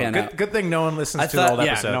not going to pan out. Good thing no one listens to the old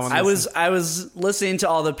episodes. I was listening to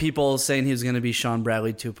all the people saying he was going to be Sean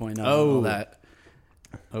Bradley 2.0 and all that.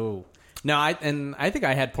 Oh. No, I think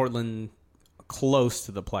I had Portland close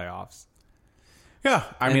to the playoffs. Yeah,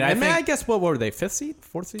 I guess what were they? 5th seed,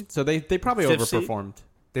 4th seed? So they probably overperformed.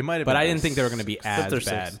 They might have, but I didn't think they were going to be as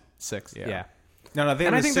bad. 6th. Yeah. No, I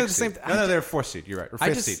think they're the same. No, they're 4th seed. You're right. Or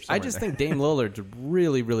 5th seed. I just think Dame Lillard's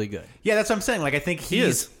really, really good. Yeah, that's what I'm saying. I think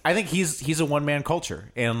he's a one man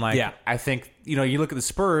culture, and I think you look at the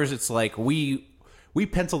Spurs. It's we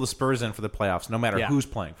pencil the Spurs in for the playoffs, no matter who's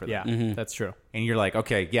playing for them. Yeah, that's true. And you're like,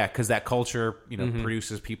 okay, yeah, because that culture,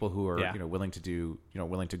 produces people who are, willing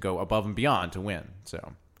to go above and beyond to win.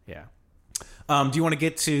 So, yeah. Do you want to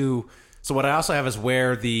get to? So what I also have is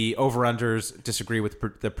where the over-unders disagree with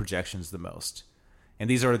the projections the most, and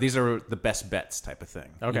these are the best bets type of thing.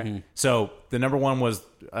 Okay. Mm-hmm. So the number one was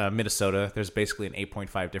Minnesota. There's basically an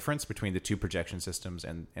 8.5 difference between the two projection systems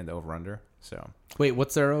and the over-under. So wait,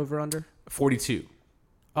 what's their over-under? 42.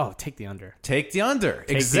 Oh, take the under. Take the under.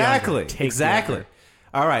 Exactly.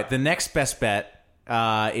 All right. The next best bet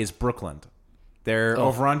is Brooklyn. Their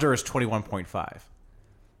over-under is 21.5.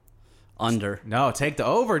 Under. No, take the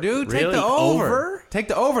over, dude. Really? Take the over. Take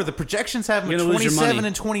the over. The projections have them 27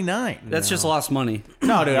 and 29. That's just lost money.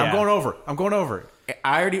 No, dude. I'm going over.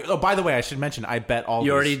 I already. Oh, by the way, I should mention I bet all.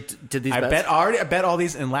 You already did these. I bet all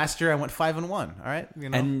these, and last year I went 5-1. All right,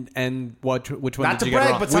 and which one? Not did to you brag,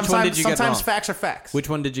 get wrong? but Which one did you get sometimes wrong? facts are facts. Which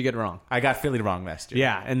one did you get wrong? I got Philly wrong last year.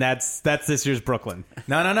 Yeah, and that's this year's Brooklyn.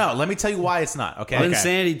 No. Let me tell you why it's not. Okay.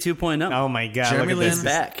 Insanity 2.0. Oh my God. Jeremy Lin's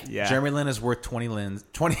back. Yeah. Jeremy Lin is worth 20 wins.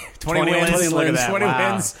 20 wins. 20 wins. Look at that. 20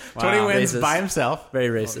 wins. Wow. 20 wins Racist. by himself. Very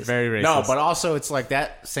racist. Very racist. No, but also it's like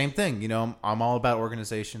that same thing. I'm all about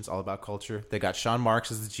organizations, all about culture. They got Sean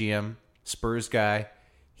Marks as the GM, Spurs guy.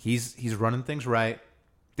 He's running things right.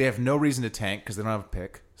 They have no reason to tank because they don't have a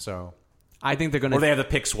pick. So I think they're going to... Or they have the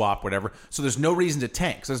pick swap, whatever. So there's no reason to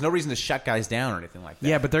tank. So there's no reason to shut guys down or anything like that.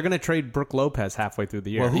 Yeah, but they're going to trade Brook Lopez halfway through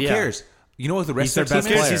the year. Well, who cares? You know what the rest He's of their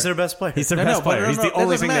their team best is? player. He's their best player. He's their best player. He's the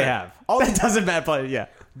only thing they have. That doesn't matter. Yeah.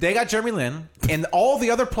 They got Jeremy Lin, and all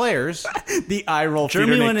the other players... the eye roll.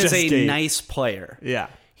 Jeremy Lin is a nice player. Yeah.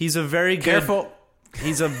 He's a very good... Careful.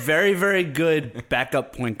 He's a very, very good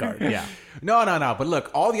backup point guard. Yeah. No. But look,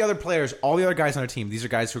 all the other players, all the other guys on our team, these are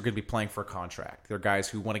guys who are going to be playing for a contract. They're guys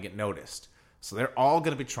who want to get noticed. So they're all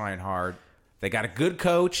going to be trying hard. They got a good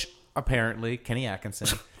coach, apparently, Kenny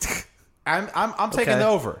Atkinson. I'm taking the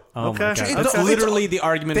over. Oh my God. That's literally the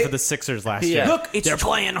argument for the Sixers last year. Look, they're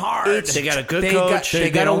playing hard. They got a good coach.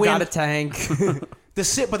 They got to win. Got a tank.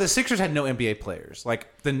 But the Sixers had no NBA players.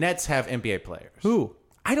 Like the Nets have NBA players. Who?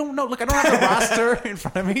 I don't know. Look, I don't have the roster in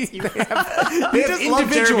front of me. They have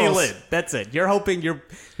individuals. That's it. You're hoping you're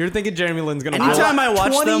thinking Jeremy Lin's going to. Anytime I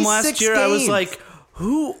watched them last year, I was games. like,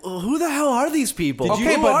 who the hell are these people?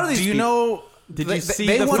 Did you know? Did you see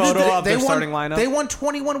the photo of their starting lineup? They won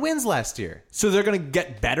 21 wins last year. So they're going to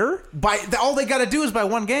get better? All they got to do is by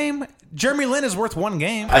one game. Jeremy Lin is worth one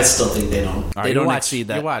game. I still think they don't. Right, they don't watch, exceed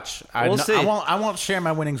that. You watch. We'll see. I won't share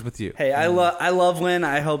my winnings with you. Hey, I love Lin.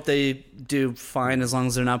 I hope they do fine as long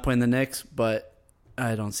as they're not playing the Knicks. But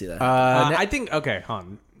I don't see that. I think okay, hold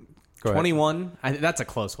on. 21. That's a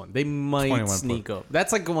close one. They might sneak up.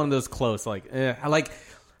 That's like one of those close. Like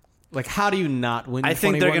how do you not win? I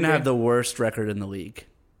think they're going to have the worst record in the league.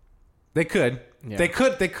 They could. Yeah. They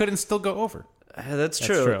could and still go over. That's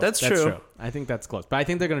true. That's true. I think that's close. But I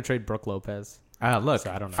think they're going to trade Brook Lopez. Look,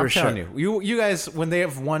 so I don't know. I'm telling you guys, when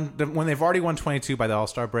they've already won 22 by the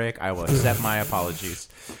All-Star break, I will accept my apologies.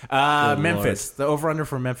 Memphis, the over/under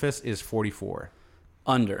for Memphis is 44.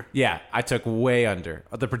 Under. Yeah, I took way under.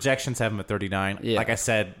 The projections have them at 39. Yeah. Like I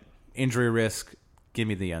said, injury risk, give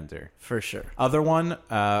me the under. For sure. Other one,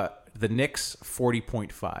 the Knicks,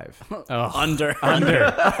 40.5. Under.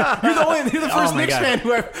 You're the first Knicks fan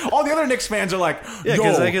who all the other Knicks fans are like, yeah,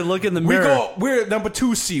 because I can look in the mirror. We're number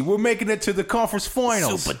 2 seed. We're making it to the conference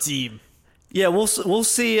finals. Super team. Yeah, we'll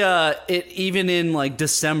see it even in like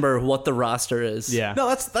December what the roster is. Yeah. No,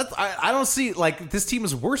 that's I don't see like this team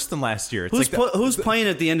is worse than last year. It's who's playing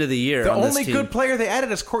at the end of the year? The only good player they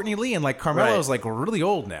added is Courtney Lee, and like Carmelo's like really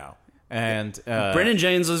old now. And Brennan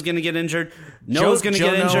James is going to get injured. Noah's going to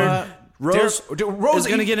get injured. Rose is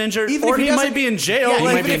going to get injured, or he might be in jail.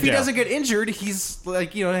 Yeah, even if he doesn't get injured, he's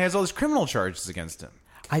like has all these criminal charges against him.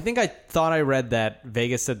 I think I thought I read that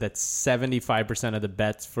Vegas said that 75% of the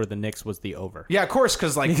bets for the Knicks was the over. Yeah, of course,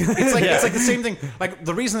 because like it's like the same thing. Like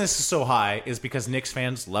the reason this is so high is because Knicks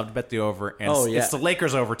fans love to bet the over, and it's the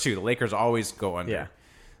Lakers over too. The Lakers always go under. Yeah.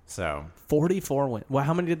 So 44 win. Well,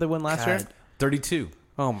 how many did they win last year? 32.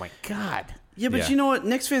 Oh my God. Yeah, but you know what?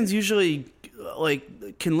 Knicks fans usually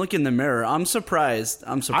can look in the mirror. I'm surprised.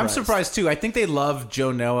 I'm surprised too. I think they love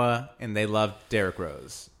Joe Noah and they love Derrick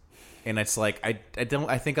Rose. And it's like I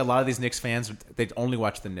think a lot of these Knicks fans, they only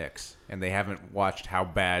watch the Knicks and they haven't watched how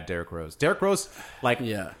bad Derrick Rose. Derrick Rose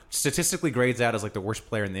statistically grades out as like the worst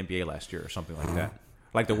player in the NBA last year or something like that.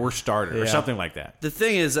 Like the worst starter or something like that. The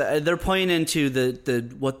thing is, they're playing into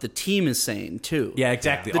the what the team is saying too. Yeah,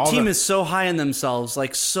 exactly. The team is so high in themselves,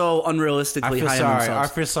 like so unrealistically high in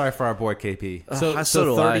themselves. I feel sorry for our boy KP.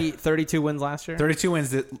 So 32 wins last year. 32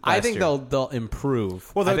 wins. I think they'll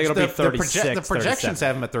improve. Well, I think it'll be 36. The projections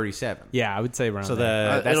have them at 37. Yeah, I would say around. So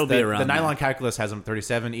it'll be around. The Nylon Calculus has them at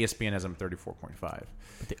 37. ESPN has them at 34.5.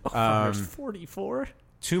 But the over 44.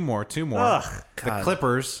 Two more. Ugh,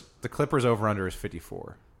 The Clippers over under is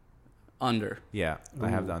 54. Under. Yeah, I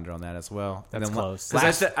have the under on that as well. That's close.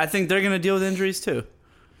 I think they're going to deal with injuries too.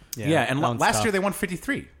 Yeah, and last year they won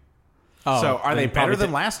 53. Oh, so are they better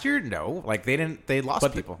than last year? No, like they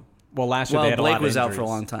lost people. Last year they had Blake a lot was of out for a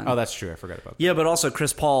long time. Oh, that's true. I forgot about that. Yeah, but also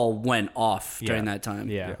Chris Paul went off during that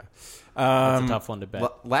time. Yeah. That's a tough one to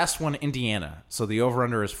bet. Last one, Indiana. So the over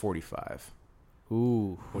under is 45.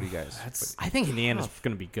 Ooh, what do you guys? I think Indiana's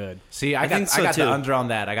going to be good. See, I got the under on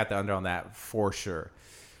that. I got the under on that for sure.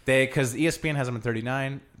 Because ESPN has them at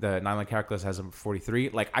 39, the Nylon Calculus has them at 43.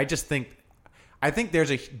 Like I think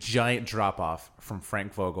there's a giant drop off from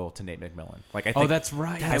Frank Vogel to Nate McMillan. Like I think, that's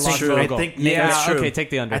right. That's true. I think that's true. Okay, take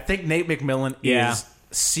the under. I think Nate McMillan is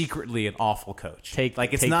secretly an awful coach. Take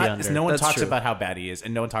the under. No one talks about how bad he is,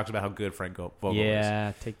 and no one talks about how good Frank Vogel is.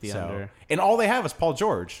 Yeah, take the under. And all they have is Paul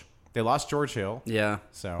George. They lost George Hill. Yeah.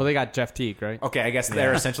 So they got Jeff Teague, right? Okay, I guess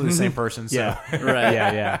they're essentially the same person. So. Yeah. Right.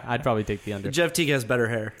 Yeah. I'd probably take the under. Jeff Teague has better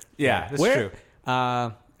hair. Yeah, that's true.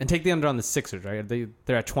 And take the under on the Sixers, right?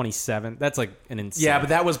 They're at 27. That's like an insane. Yeah, but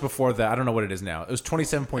that was before that. I don't know what it is now. It was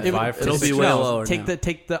 27.5. It'll be way lower.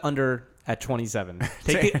 Take the under at 27.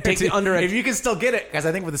 Take the under if you can still get it, because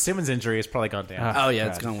I think with the Simmons injury, it's probably gone down. Oh yeah,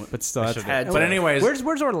 it's gone. But still, that's but anyways,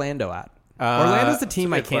 where's Orlando at? Orlando's the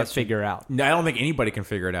team I can't figure out. No, I don't think anybody can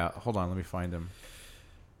figure it out. Hold on, let me find them.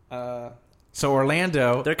 So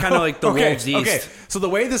Orlando, they're kind of like the Wolves East. Okay, so the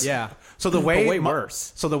way this, so the way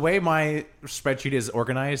worse. So the way my spreadsheet is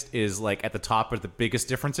organized is like at the top are the biggest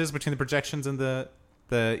differences between the projections and the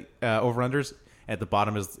over unders. At the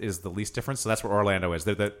bottom is the least difference. So that's where Orlando is.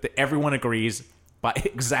 Everyone agrees by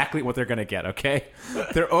exactly what they're going to get. Okay,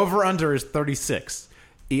 their over under is 36.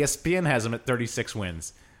 ESPN has them at 36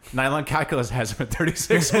 wins. Nylon Calculus has them at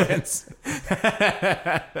 36 wins.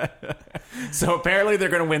 So apparently they're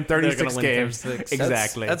going to win 36 games. 36.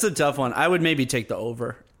 Exactly. That's a tough one. I would maybe take the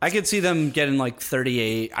over. I could see them getting like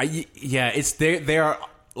 38. They are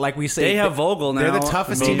like we say. They have Vogel now. They're the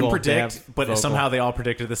toughest team to predict, but somehow they all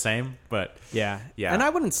predicted the same. But yeah. And I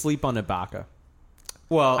wouldn't sleep on Ibaka.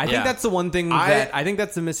 Well, I think that's the one thing that I think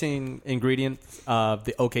that's the missing ingredient of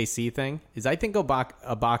the OKC thing. Is I think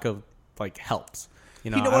Ibaka like helps. You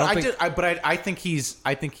know what? I think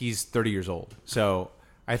he's 30 years old. So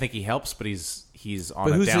I think he helps, but he's on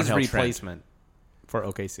a downhill trend. Who's his replacement for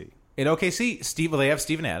OKC? In OKC, they have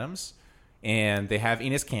Steven Adams, and they have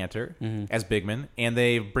Enes Kanter as big man, and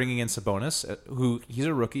they're bringing in Sabonis, who he's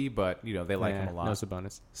a rookie, but they like him a lot. No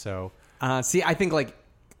Sabonis. So, see, I think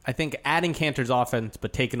adding Kanter's offense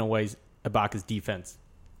but taking away Ibaka's defense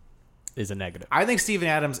is a negative. I think Steven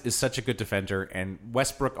Adams is such a good defender, and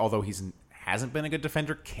Westbrook, although he hasn't been a good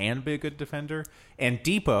defender, can be a good defender, and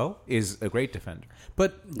Depot is a great defender.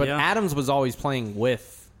 But Adams was always playing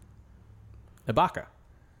with Ibaka.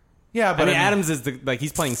 Yeah, but Adams is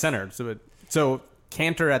he's playing center, so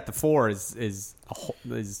Kanter at the 4 is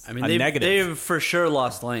a negative. They've for sure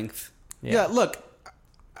lost length. Yeah, look,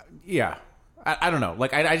 I don't know.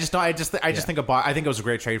 Like I just think Ibaka. I think it was a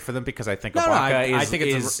great trade for them because I think Ibaka I think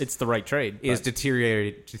it's the right trade. Is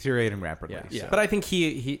deteriorating rapidly. Yeah. But I think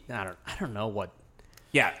he I don't know what.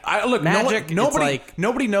 Yeah, look, Magic.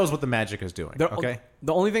 Nobody knows what the Magic is doing. Okay,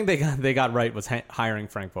 the only thing they got right was hiring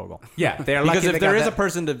Frank Vogel. Yeah, they're because if there is a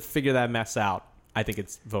person to figure that mess out, I think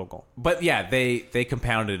it's Vogel. But yeah, they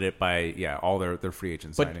compounded it by all their free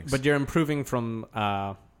agent signings. But you're improving from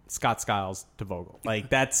Scott Skiles to Vogel. Like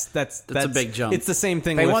that's a big jump. It's the same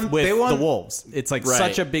thing with the Wolves. It's like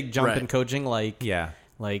such a big jump in coaching.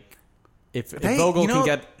 If Vogel can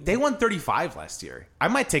get... They won 35 last year. I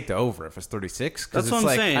might take the over if it's 36. That's what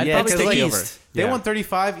I'm saying. I'd probably take the over. They won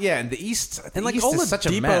 35, and the East... And East is such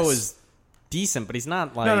a mess. is decent, but he's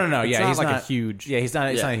not like... No. He's not a huge... Yeah, he's not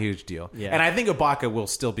a huge deal. Yeah. And I think Ibaka will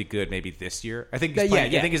still be good maybe this year. I think he's I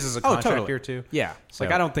think this is a contract year too. Yeah. So,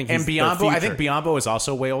 I don't think he's And Biyombo, I think Biyombo is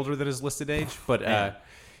also way older than his listed age, but...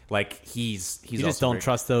 he's you just don't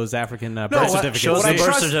trust those African birth certificates. Show us the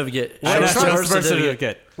birth certificate. Birth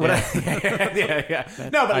certificate. Yeah.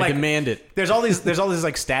 No, but I demand it. There's all these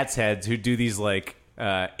like stats heads who do these like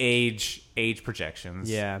age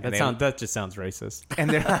projections. Yeah, that just sounds racist. And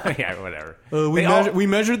they're whatever. We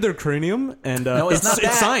measured their cranium, and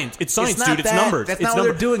it's science. It's science, dude. It's numbers. That's not what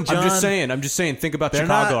they're doing, John. I'm just saying. Think about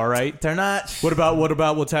Chicago, all right? They're not. What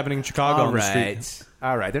about what's happening in Chicago on the street?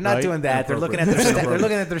 All right, they're not doing that. They're looking at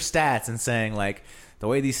their stats and saying like the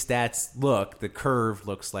way these stats look, the curve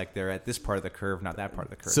looks like they're at this part of the curve, not that part of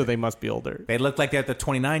the curve. So they must be older. They look like they're at the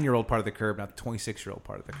 29-year-old part of the curve, not the 26-year-old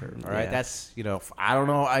part of the curve. All right, that's I don't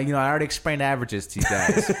know. I already explained averages to you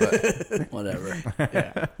guys, but whatever.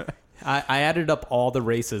 Yeah. I added up all the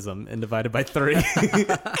racism and divided by 3,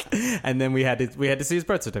 and then we had to see his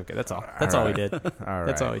birth certificate. That's all. That's all we did.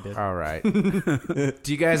 That's all we did. All right.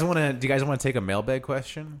 Do you guys want to take a mailbag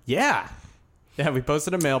question? Yeah. Yeah, we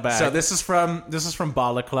posted a mailbag. So this is from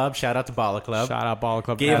Bala Club. Shout out to Bala Club. Shout out Bala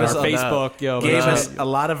Club. Gave us our Facebook. Gave us a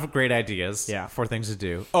lot of great ideas. Yeah. For things to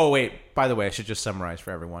do. Oh wait, by the way, I should just summarize for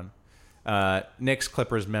everyone. Knicks,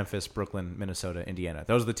 Clippers, Memphis, Brooklyn, Minnesota, Indiana.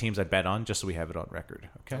 Those are the teams I bet on, just so we have it on record.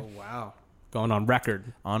 Okay. Oh wow. Going on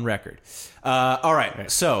record. On record. All right.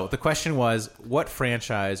 So the question was, what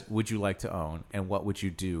franchise would you like to own, and what would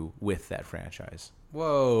you do with that franchise?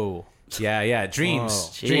 Whoa. Yeah.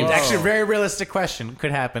 Dreams. Whoa. Dreams. Whoa. Actually, a very realistic question.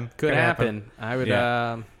 Could happen. Could happen. I would.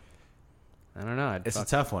 I don't know. It's a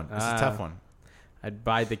tough one. I'd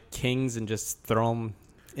buy the Kings and just throw them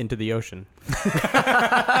into the ocean.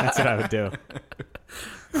 That's what I would do.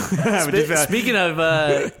 Speaking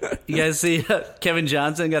of, you guys see Kevin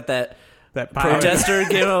Johnson got that protester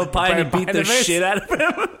gave him a pie and beat the shit out of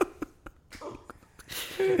him.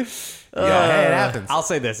 Hey, it happens. I'll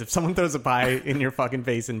say this: if someone throws a pie in your fucking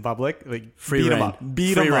face in public, like free beat reign. them up.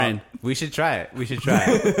 Beat them up. We should try it.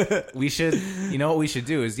 We should. You know what we should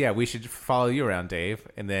do is we should follow you around, Dave,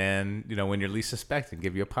 and then when you're least suspecting,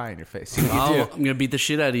 give you a pie in your face. See what you do. I'm gonna beat the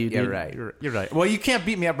shit out of you. Yeah, dude. right. You're right. Well, you can't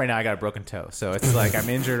beat me up right now. I got a broken toe, so it's like I'm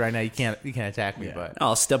injured right now. You can't attack me. But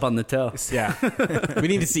I'll step on the toe. Yeah. We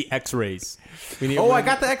need to see X-rays. I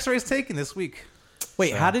got the X-rays taken this week.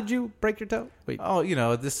 Wait, how did you break your toe? Wait.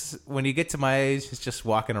 Oh, this when you get to my age, it's just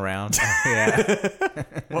walking around. Yeah.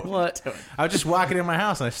 What? I was just walking in my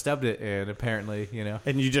house and I stubbed it, and apparently,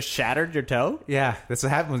 And you just shattered your toe? Yeah, that's what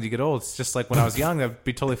happens when you get old. It's just like when I was young, that'd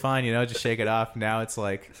be totally fine, just shake it off. Now it's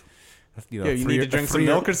like, you need to drink some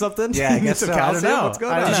milk or something? Yeah, I guess so. I don't know. What's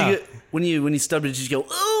going on? Did you get, when you stubbed it, did you go,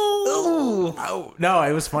 oh, no,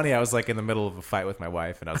 it was funny. I was like in the middle of a fight with my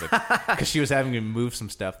wife, and I was like, because she was having me move some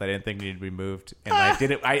stuff that I didn't think needed to be moved, and I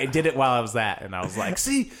did it while I was and I was like,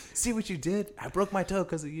 see what you did? I broke my toe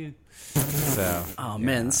because of you. So,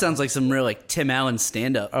 man, this sounds like some real like Tim Allen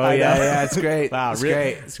stand up. Oh yeah, it's great. Wow, it's really,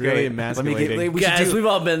 great. It's really great. emasculating. We've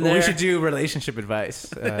all been there. We should do relationship advice.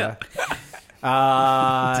 Did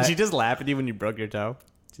she just laugh at you when you broke your toe?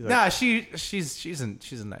 she's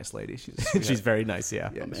a nice lady. She's very nice. Yeah.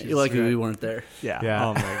 You're lucky we weren't there. Yeah. Oh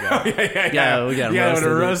Oh my god. Yeah, we got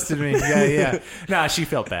roasted me. Yeah. Nah, she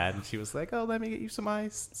felt bad. And she was like, "Oh, let me get you some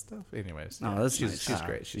ice and stuff." Anyways, that's she's nice. she's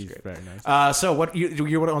great. She's great. very nice. So what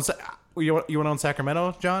you want to own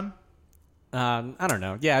Sacramento, John? I don't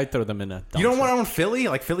know. Yeah, I'd throw them in a dumpster. You don't want to own Philly?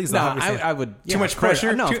 Like Philly's No, the I would. too much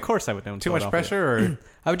pressure. No, Too- of course I would own. Too much Philadelphia. pressure, or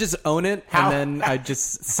I would just own it, and then I'd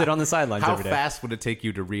just sit on the sidelines how every day. fast would it take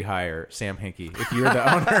you to rehire Sam Hinkie if you were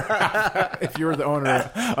the owner? If you were the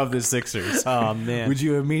owner of the Sixers, Oh man, would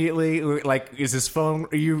you immediately like? Is his phone?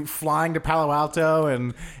 Are you flying to Palo Alto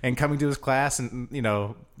and coming to his class and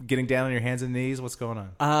getting down on your hands and knees? What's going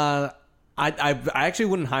on? I actually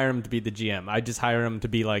wouldn't hire him to be the GM. I'd just hire him to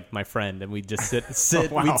be like my friend, and we'd just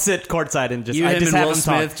sit. Wow. We'd sit courtside and just. You, I him, just and have Will him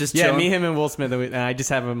Smith talk. just yeah, chilling? me, him, and Will Smith, and I just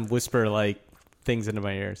have him whisper like things into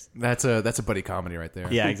my ears. That's a buddy comedy right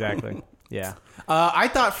there. Yeah, exactly. Yeah. I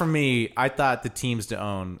thought the teams to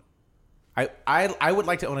own. I would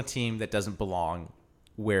like to own a team that doesn't belong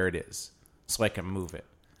where it is, so I can move it.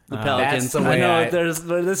 The Pelicans. That's the I way know there's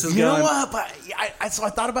where this is You going. know what? But so I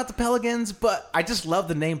thought about the Pelicans, but I just love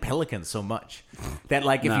the name Pelicans so much that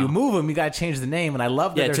if you move them, you got to change the name. And I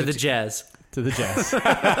love that. Yeah, there's to a the Jazz. To the Jazz.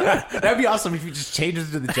 That'd be awesome if you just changed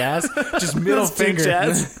it to the Jazz. Just middle Let's do finger.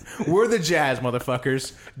 Jazz. We're the Jazz,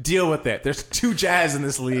 motherfuckers. Deal with it. There's 2 Jazz in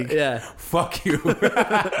this league. Yeah. Fuck you.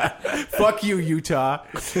 Fuck you, Utah.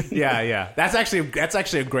 Yeah. That's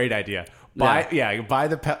actually a great idea. Buy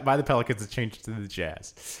the Pelicans and change it to the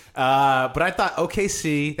Jazz. But I thought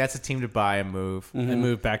OKC, that's a team to buy and move. And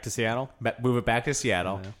move back to Seattle. Move it back to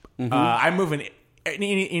Seattle. I'm moving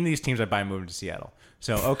any of these teams I buy moving to Seattle.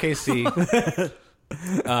 So OKC,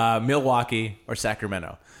 Milwaukee, or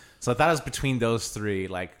Sacramento. So I thought it was between those 3.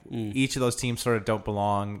 Each of those teams sort of don't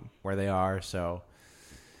belong where they are. So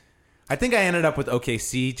I think I ended up with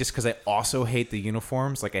OKC just because I also hate the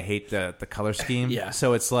uniforms. I hate the color scheme. Yeah.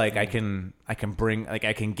 So it's I can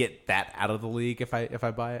get that out of the league if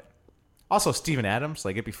I buy it. Also, Steven Adams,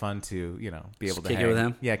 it'd be fun to be able to kick hang. it with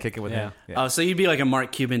him. Yeah, kick it with him. Yeah. Oh, so you'd be like a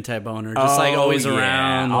Mark Cuban type owner, just always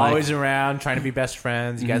around, always around, trying to be best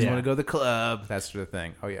friends. You guys Yeah. want to go to the club, that sort of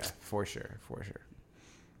thing. Oh yeah, for sure.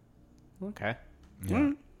 Okay.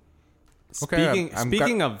 Yeah.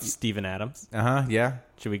 Speaking of Steven Adams, Yeah.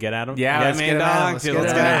 should we get at him? Yeah, let's get him out. Let's get him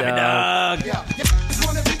out.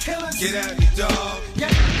 Get at me, dog. Yeah,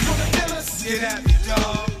 get at me,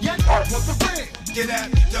 dog. Yeah, want the ring? Get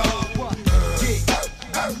at me, dog.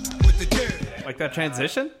 With the dirt. Like that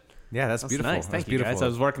transition? Yeah, that's beautiful. Nice. Thank That's you, beautiful. guys. I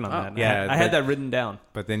was working on that. yeah, I had that written down.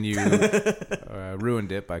 But then you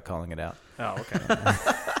ruined it by calling it out. Oh, okay.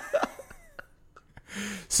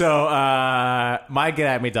 So, my Get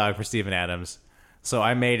At Me Dog for Steven Adams. So,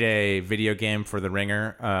 I made a video game for The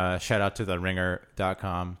Ringer. Shout out to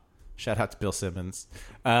TheRinger.com. Shout out to Bill Simmons.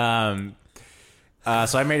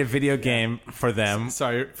 So, I made a video game for them.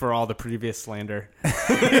 Sorry for all the previous slander.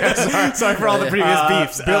 Sorry for all the previous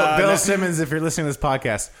beefs. Bill Simmons, if you're listening to this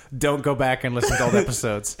podcast, don't go back and listen to old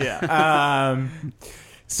episodes. Yeah.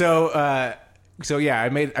 So yeah, I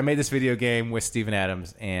made this video game with Steven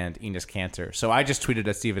Adams and Enes Kanter. So I just tweeted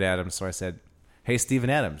at Steven Adams. So I said, "Hey, Steven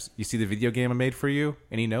Adams, you see the video game I made for you?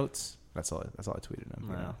 Any notes?" That's all I tweeted him.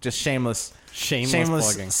 Wow. Just shameless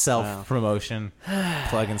plugging. self promotion,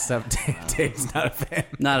 plugging stuff. Dave's not a fan.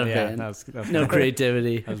 Not a Yeah, fan. that was No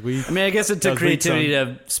creativity. weak. I mean, I guess it took was weak, creativity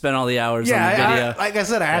to spend all the hours on the video. like I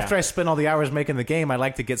said, after I spent all the hours making the game, I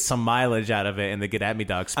like to get some mileage out of it in the Get At Me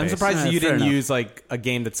Dog space. I'm surprised Yeah, that you fair didn't enough. use like a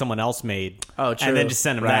game that someone else made. Oh, true. And then just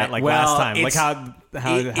send him Right. that like Well, last time. Like it's- how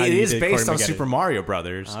it you is did based on Cormageddon. Super Mario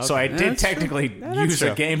Brothers, Okay. so I did That's technically use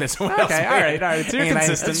true. a game that someone else Okay, made. all right. So you're And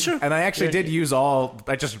consistent. That's true. And I actually did use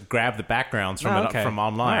I just grabbed the backgrounds from okay. from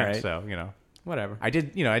online. All right. So Whatever. I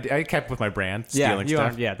did. I kept with my brand, stealing you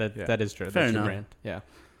stuff. Are, yeah, that is true. Fair That's your enough. brand. Yeah.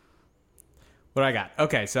 What I got?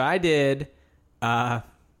 Okay, so I did. I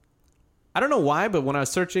don't know why, but when I was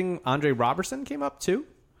searching, Andre Robertson came up too.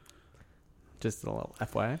 Just a little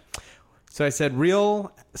FYI. So I said,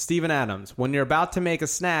 real Steven Adams. When you're about to make a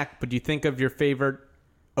snack, but you think of your favorite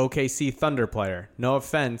OKC Thunder player. No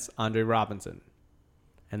offense, Andre Robinson.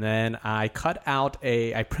 And then I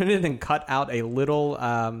printed and cut out a little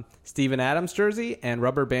Steven Adams jersey and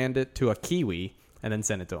rubber banded it to a kiwi and then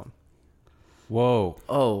sent it to him. Whoa.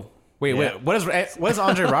 Oh. Wait. What does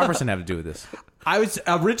Andre Robertson have to do with this? I was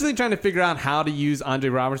originally trying to figure out how to use Andre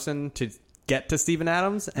Robertson to get to Steven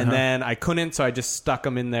Adams, and then I couldn't, so I just stuck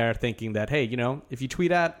him in there thinking that, hey, if you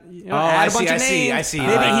tweet at, add a bunch of names, I see.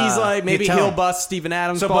 maybe he's like, maybe tell he'll him. bust Steven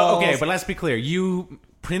Adams So, balls. but let's be clear. You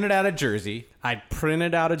printed out a jersey. I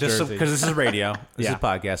printed out a jersey. Because this is radio. This is Yeah. a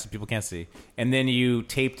podcast, so people can't see. And then you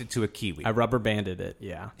taped it to a kiwi. I rubber banded it,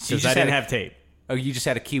 yeah. So you Because just I didn't had a- have tape. Oh, you just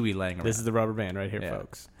had a kiwi laying around. This is the rubber band right here, Yeah.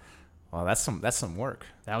 folks. Well, that's some work.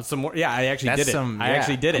 That was some more. Yeah, I actually That's did it. some- I yeah.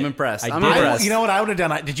 actually did it. I'm impressed. I I'm did it. impressed. You know what I would have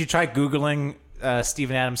done? Did you try Googling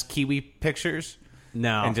Steven Adams kiwi pictures?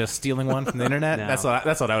 No. And just stealing one from the internet? No. That's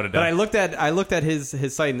what I would have done. But I looked at his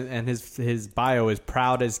site, and his bio is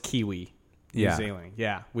proud as Kiwi. New Yeah. Zealand.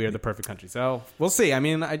 Yeah, we are the perfect country. So we'll see. I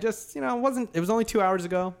mean, I just it was only 2 hours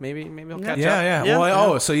ago. Maybe I'll catch up. Yeah. Yeah.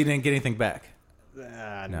 Well, so you didn't get anything back?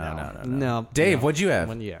 No. Dave, what'd you have?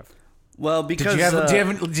 What do you have? Well, because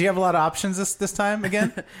Do you have a lot of options this time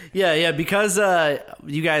again? yeah, because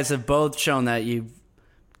you guys have both shown that you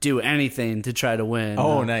do anything to try to win.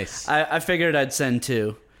 Oh, nice. I figured I'd send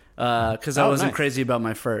two because I wasn't nice. crazy about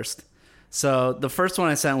my first. So the first one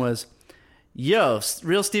I sent was, "Yo,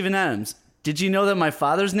 real Steven Adams. Did you know that my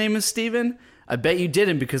father's name is Steven? I bet you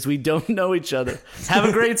didn't because we don't know each other. Have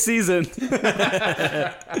a great season."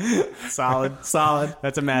 Solid.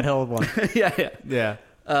 That's a Matt Hill one. Yeah.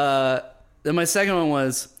 Then my second one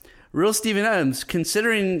was, "Real Steven Adams,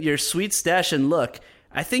 considering your sweet stash and look,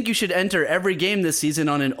 I think you should enter every game this season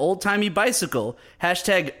on an old-timey bicycle.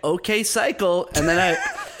 Hashtag OK Cycle." And then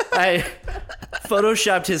I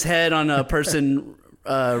photoshopped his head on a person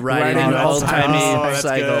riding an old-timey that's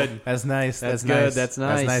cycle. good. That's nice. That's nice. good. That's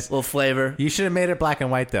nice. Little flavor. You should have made it black and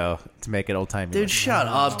white though to make it old timey. Dude, shut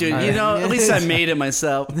up, dude. You know, at least I made it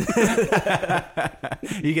myself.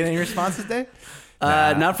 You get any responses, Dave?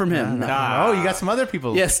 Not from him. No. Oh, you got some other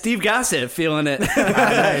people. Yeah, Steve Gossett feeling it.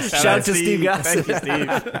 Nice. Shout out to Steve Gossett. Thank you,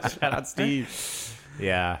 Steve. Shout out, Steve.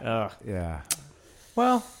 Yeah. Yeah.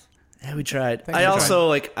 Well, Yeah, we tried. I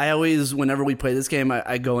also I always, whenever we play this game,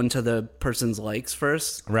 I go into the person's likes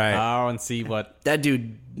first. right. Oh, and see what That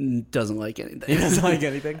dude doesn't like anything. he doesn't like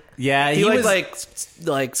anything. yeah, He was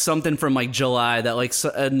like something from like July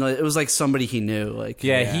that and it was like somebody he knew. Like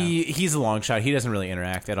Yeah, he's a long shot. He doesn't really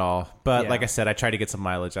interact at all. But Yeah. like I said, I try to get some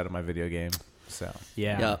mileage out of my video game. So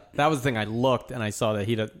Yeah. Yeah. That was the thing. I looked and I saw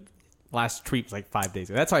that last tweet was like 5 days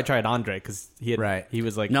ago. That's why I tried Andre because Right. he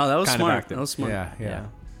was like no, that was kind of smart. active. That was smart. yeah.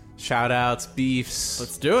 Shout outs, beefs.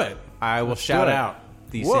 Let's do it. I will shout do it. out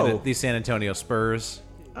the Whoa. San Antonio Spurs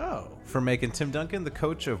Oh. for making Tim Duncan the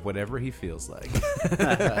coach of whatever he feels like.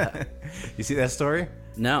 You see that story?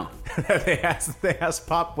 No, they asked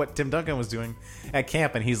Pop what Tim Duncan was doing at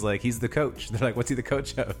camp, and he's like, he's the coach. They're like, what's he the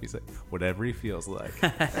coach of? He's like, whatever he feels like.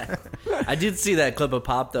 I did see that clip of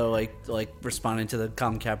Pop though, like responding to the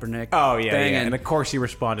Colin Kaepernick. Oh yeah, thing, and of course he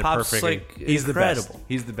responded Pop's, perfectly. like, He's the best. incredible.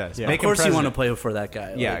 He's the best. Yeah. Make of course him you want to president. play for that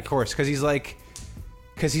guy. Yeah, like, of course, because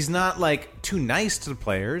he's not like too nice to the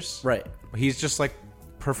players. Right. He's just like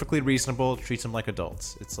perfectly reasonable. Treats them like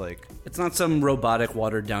adults. It's like It's not some robotic,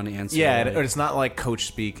 watered down answer. yeah, like, it's not like coach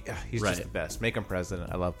speak. Ugh, he's Right. just the best. Make him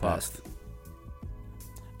president. I love Pop. best.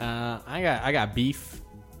 I got beef.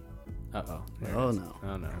 Uh-oh. Oh no,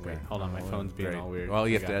 Oh no. Wait, hold on. My phone's being Great. all weird. Well,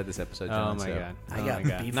 you have Oh, to God. add this episode. Oh John, my so. god. I Oh got my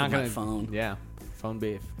God. beef Not with my gonna- phone. Yeah. Phone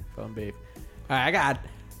beef. Phone beef. All right, I got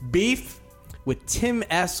beef with Tim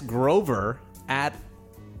S. Grover at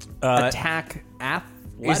Attack Athletics.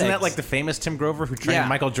 Isn't that like the famous Tim Grover who trained Yeah.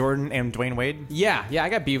 Michael Jordan and Dwayne Wade? Yeah, I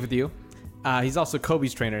got beef with you. He's also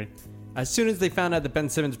Kobe's trainer. As soon as they found out that Ben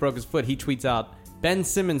Simmons broke his foot, he tweets out, "Ben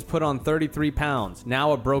Simmons put on 33 pounds.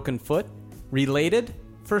 Now a broken foot? Related?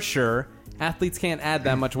 For sure. Athletes can't add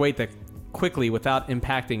that much weight that quickly without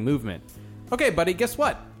impacting movement." Okay, buddy, guess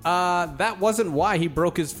what? That wasn't why he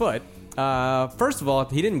broke his foot. First of all,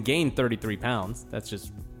 he didn't gain 33 pounds. That's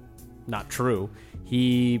just not true.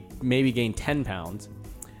 He maybe gained 10 pounds.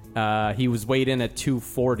 He was weighed in at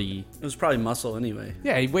 240. It was probably muscle anyway.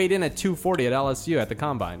 Yeah, he weighed in at 240 at LSU at the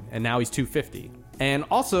combine, and now he's 250. And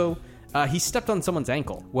also, he stepped on someone's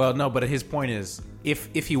ankle. Well, no, but his point is,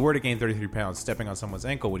 if he were to gain 33 pounds, stepping on someone's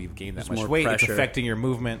ankle, would he have gained that much more weight? pressure. It's affecting your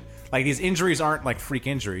movement. Like, these injuries aren't like freak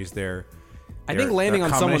injuries. I think landing they're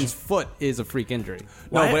a on combination- someone's foot is a freak injury.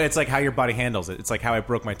 No, but it's like how your body handles it. It's like how I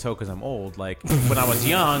broke my toe because I'm old. Like when I was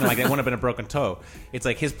young, like it wouldn't have been a broken toe. It's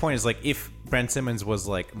like his point is like if Ben Simmons was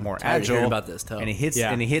like more tired of agile hearing about this toe. and he hits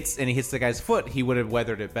Yeah. and he hits the guy's foot, he would have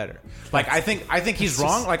weathered it better. Like I think he's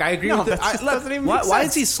wrong. Like I agree No, with it. that just doesn't even make Why sense.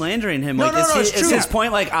 is he slandering him? No, Like, no, no, is it's is true. his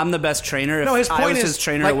point like I'm the best trainer? No, his if I point was is his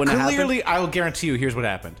trainer, like, it wouldn't happen. clearly, I will guarantee you. Here's what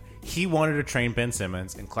happened. He wanted to train Ben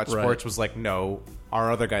Simmons, and Clutch Right. Sports was like, "No,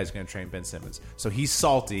 our other guy's going to train Ben Simmons." So he's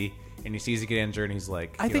salty, and he sees he get injured, and he's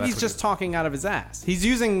like, I think he's just talking out of his ass. He's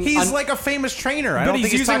using. He's like a famous trainer. I but don't he's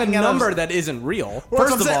think using a talking out of number his- that isn't real. Well,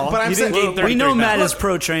 First that's of what I'm all, saying, but I'm he didn't saying- gain we know 33 Matt pounds. is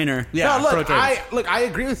pro trainer. Yeah, pro look, trainer. I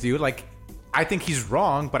agree with you. Like, I think he's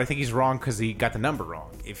wrong, but I think he's wrong because he got the number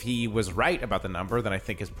wrong. If he was right about the number, then I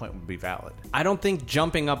think his point would be valid. I don't think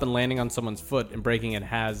jumping up and landing on someone's foot and breaking it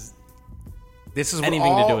has This is what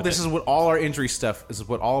anything to do with this it. is what all our injury stuff is.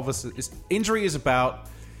 What all of us is. Injury is about,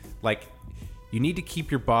 like, you need to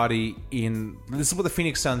keep your body in. This is what the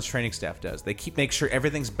Phoenix Suns training staff does. They make sure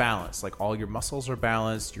everything's balanced. Like, all your muscles are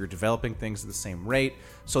balanced. You're developing things at the same rate,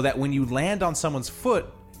 so that when you land on someone's foot,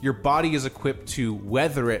 your body is equipped to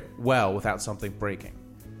weather it well without something breaking.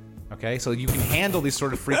 Okay, so you can handle these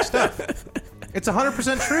sort of freak stuff. It's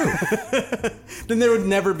 100% true. Then there would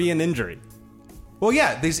never be an injury. Well,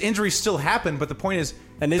 yeah, these injuries still happen, but the point is...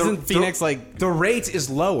 And isn't Phoenix like... The rate is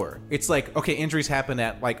lower. It's like, okay, injuries happen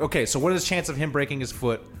at, like, okay, so what is the chance of him breaking his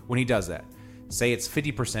foot when he does that? Say it's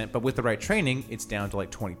 50%, but with the right training, it's down to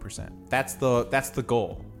like 20%. That's the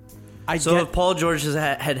goal. If Paul George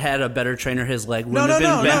had a better trainer, his leg wouldn't No,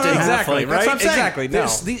 have been bent in half. exactly, Like, right? That's what I'm saying. Exactly, no.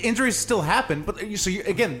 The injuries still happen, but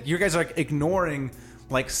again, you guys are like ignoring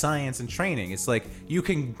like science and training. It's like you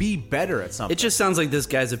can be better at something. It just sounds like this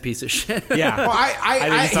guy's a piece of shit. Yeah.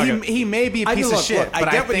 Well, he may be a piece of shit. I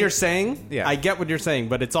but get what think- you're saying. Yeah. I get what you're saying,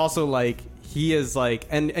 but it's also like he is like,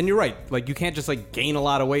 and you're right. Like you can't just like gain a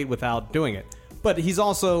lot of weight without doing it. But he's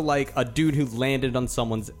also like a dude who landed on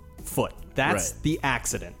someone's foot. That's Right. the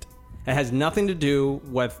accident. It has nothing to do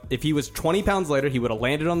with if he was 20 pounds lighter, he would have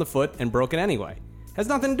landed on the foot and broken anyway. Has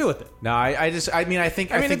nothing to do with it. No, I think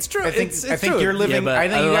it's true. I think It's you're true. living. Yeah, but I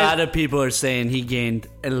think a you lot guys, of people are saying he gained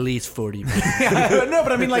at least 40 pounds. no,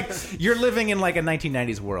 but I mean, like, you're living in like a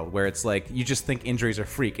 1990s world where it's like you just think injuries are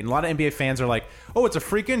freak, and a lot of NBA fans are like, "Oh, it's a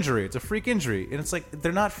freak injury. It's a freak injury," and it's like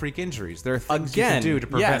they're not freak injuries. There are things you can do to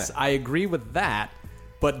prevent yes, it. I agree with that.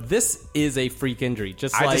 But this is a freak injury,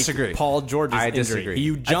 just I like disagree. Paul George's I injury. disagree.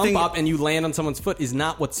 You I jump think- up and you land on someone's foot is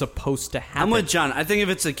not what's supposed to happen. I'm with John. I think if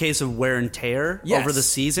it's a case of wear and tear Yes. over the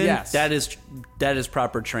season, Yes. that is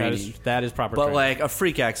proper training. That is proper But training. like a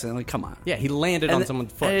freak accident, like come on. Yeah, he landed on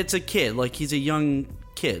someone's foot. And it's a kid. Like he's a young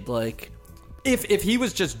kid. Like If he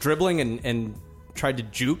was just dribbling and tried to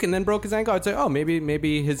juke and then broke his ankle, I'd say, oh,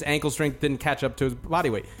 maybe his ankle strength didn't catch up to his body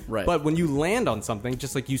weight. Right. But when you land on something,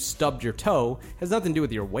 just like you stubbed your toe, has nothing to do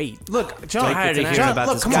with your weight. Look, John, I'm tired of hearing John, about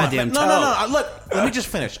look, this come on. goddamn No, toe. no. Look, let me just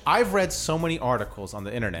finish. I've read so many articles on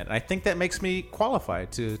the internet, and I think that makes me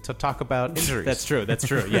qualified to talk about injuries. That's true.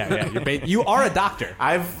 Yeah. You are a doctor. You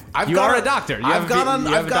gone are on- a doctor. You I've have gone a- on. you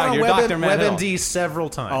have I've a gone doctor. on You're Dr. Matt Hill. WebMD several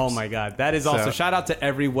times. Oh my God, that is also So- shout out to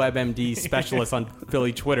every WebMD specialist on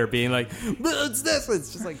Philly Twitter being like, it's this.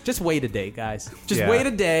 It's just like, just wait a day, guys. Just Yeah. wait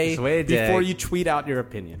a day Just wait a day. before you tweet out your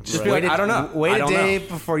opinion. Just Wait wait. I don't know. Wait I a don't day know.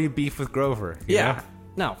 before you beef with Grover. you Yeah.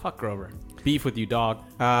 No, fuck Grover. Beef with you, dog.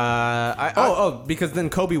 know? Because then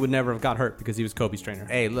Kobe would never have got hurt because he was Kobe's trainer.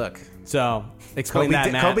 Hey, look. So explain Kobe,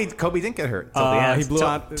 that, Matt. Kobe didn't get hurt till the end. He blew till,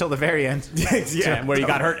 out till the very end. yeah, where he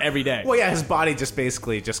got hurt every day. Well, yeah, his body just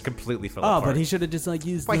basically just completely fell Oh, apart. but he should have just like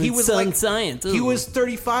used Like, he was sun like science. He Ooh. was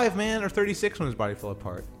 35, man, or 36 when his body fell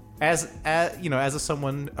apart. As a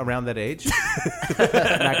someone around that age,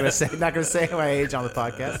 not gonna say my age on the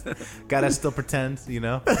podcast. Gotta still pretend, for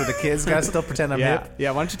the kids. Gotta still pretend I'm hip.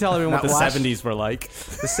 Yeah, why don't you tell everyone what Not the watch- 70s were like?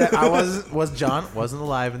 I was John wasn't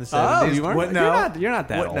alive in the 70s. Oh, you weren't? What, no, You're not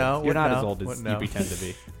that What, old. No, You're what, not no, as old what, as no. you pretend to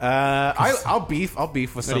be. I'll beef with What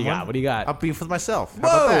do you someone. got? What do you got? I'll beef with myself. How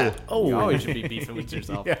about that? Oh, you always should be beefing with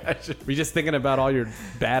yourself. Yeah, I should. Were you just thinking about all your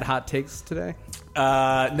bad hot takes today? No,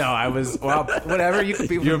 I was. Well, whatever. You can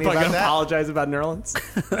beef You with were me about going to that. apologize about Nerlens?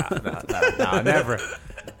 No, never.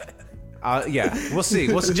 Yeah, we'll see.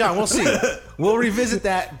 John, we'll see. We'll revisit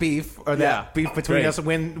that beef or that beef between Great. us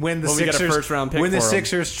when the When we Sixers get a first-round pick when the for 'em.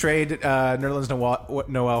 Sixers trade Nerlens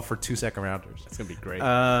Noel for 2 second rounders. It's going to be great.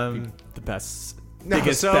 Um, the best, no,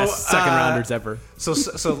 biggest, so, best second rounders ever.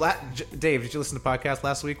 Dave, did you listen to the podcast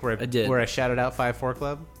last week where I did. where I shouted out 5-4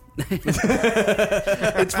 Club?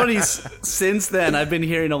 it's funny. Since then, I've been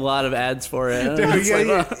hearing a lot of ads for it. And it's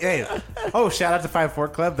like, Oh, shout out to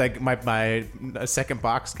 5-4 Club. Like my second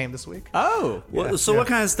box came this week. Oh, what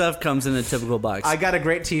kind of stuff comes in a typical box? I got a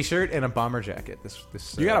great T-shirt and a bomber jacket. This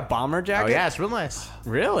you got a bomber jacket? Oh yeah, it's real nice.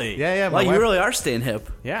 Really? Yeah. Well, my you wife- really are staying hip.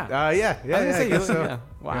 Yeah. Yeah. I was gonna say I guess you- so. yeah.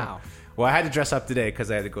 Wow. Well, I had to dress up today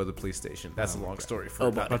because I had to go to the police station. That's a long story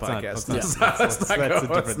for not a Let's not- podcast. let's Let's not- not that's go- a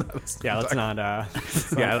let's different. not- Yeah, let's not.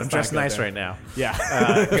 Yeah, I'm dressed nice right now. Yeah.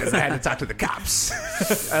 Because I had to talk to the cops.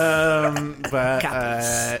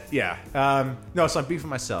 No, so I'm beefing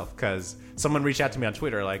myself because someone reached out to me on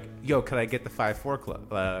Twitter like, yo, could I get the 5-4 Club,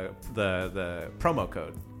 the promo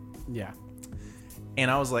code? Yeah. And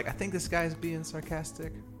I was like, I think this guy's being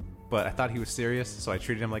sarcastic. but I thought he was serious, so I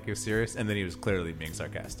treated him like he was serious, and then he was clearly being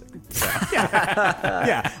sarcastic. So.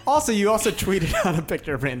 Yeah. Also, you also tweeted out a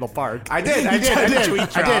picture of Randall Park. I did.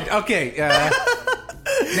 Okay.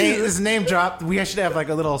 This is name drop. We should have like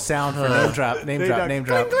a little sound for name drop. Name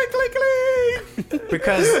drop. Click, click, click.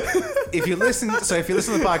 Because if you listen to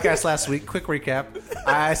the podcast last week, quick recap.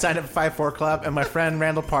 I signed up for 5-4 Club, and my friend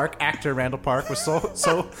Randall Park, actor Randall Park, was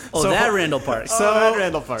Randall Park.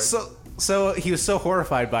 Randall Park. So he was so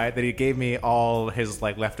horrified by it that he gave me all his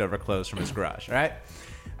like leftover clothes from his garage. Right.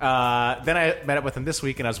 Then I met up with him this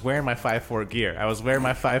week, and I was wearing my 5-4 gear. I was wearing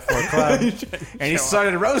my 5-4 Club, and he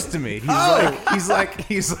started roasting me. He's like,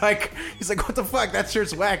 what the fuck? That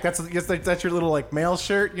shirt's whack. That's your little like mail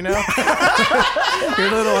shirt, you know?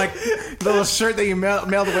 Your little shirt that you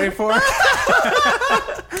mailed away for.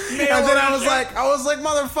 And then I was like,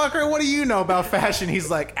 motherfucker, what do you know about fashion? He's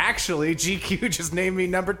like, actually, GQ just named me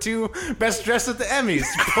number 2 best dressed at the Emmys.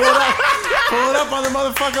 Pull it up on the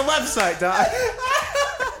motherfucking website, dog.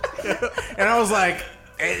 And I was like,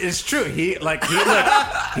 it's true. He's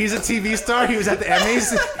a TV star. He was at the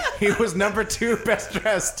Emmys. He was number 2 best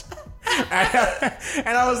dressed.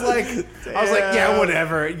 And I was like, yeah,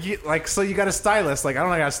 whatever. So you got a stylist? Like, I don't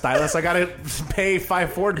got a stylist. I got to pay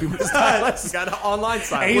 5-4 to be my stylist. You got an online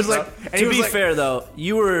stylist. And he was like, to be fair, though,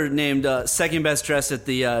 you were named second best dressed at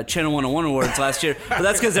the Channel 101 Awards last year, but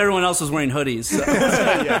that's because everyone else was wearing hoodies. So.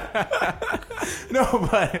 No,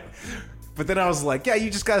 but then I was like, yeah, you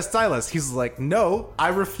just got a stylist. He's like, no, I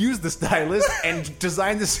refused the stylist and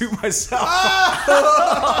designed the suit myself.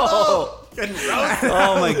 Oh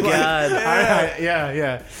my god!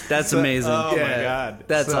 Yeah. That's amazing. Oh my god,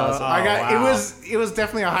 that's awesome. It was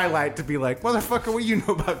definitely a highlight to be like, motherfucker, what do you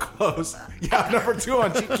know about clothes? Yeah, number 2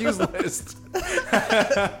 on GQ's list.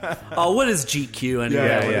 Oh, what is GQ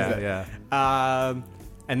anyway? Yeah.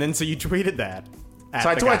 And then so you tweeted that. So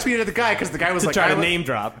I tweeted at the guy because the guy was like, try to name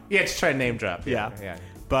drop. Yeah, to try to name drop. Yeah.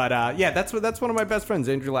 But that's one of my best friends,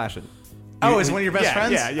 Andrew Lashin. Oh, is one of your best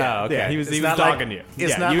friends? Yeah. Oh, okay. Yeah, he was not dogging like, you.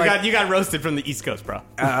 It's Yeah, not you like, got roasted from the East Coast, bro.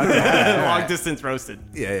 Okay. Long distance roasted.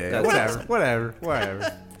 Yeah. Whatever.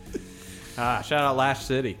 Shout out Lash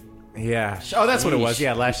City. Yeah. Oh, that's what it was.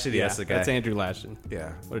 Yeah, Lash City. That's the guy. That's Andrew Lashin.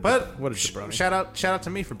 Yeah. What a jabroni. Shout out to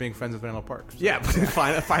me for being friends with Randall Park. So. Yeah,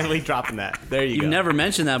 finally dropping that. There you go. You've never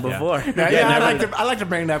mentioned that before. I like to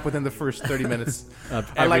bring that up within the first 30 minutes.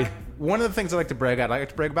 One of the things I like to brag at. I like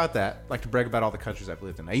to brag about that. I like to brag about all the countries I've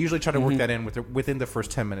lived in. I usually try to work that in within the first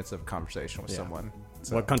 10 minutes of conversation with someone.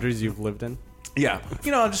 So. What countries you've lived in? Yeah,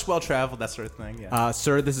 I'm just well traveled, that sort of thing. Yeah.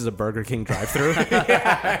 Sir, this is a Burger King drive-through.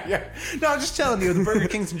 Yeah. No, I'm just telling you, the Burger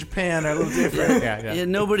Kings in Japan are a little different. Yeah.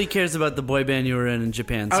 Nobody cares about the boy band you were in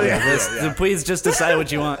Japan. So So please just decide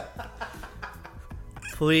what you want.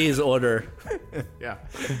 Please order. Yeah.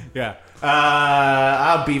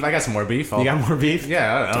 I'll beef. I got some more beef. You got more beef?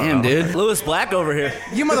 Yeah. I don't Damn, know. dude. Lewis Black over here.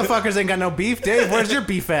 You motherfuckers ain't got no beef, Dave. Where's your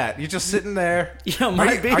beef at? You're just sitting there. Yeah,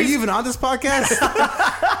 my beef. Are you even on this podcast?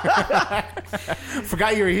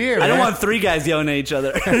 Forgot you were here. I don't want 3 guys yelling at each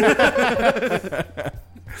other.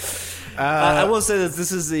 I will say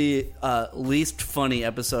this is the least funny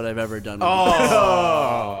episode I've ever done.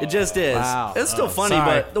 It just is. Wow. It's still funny,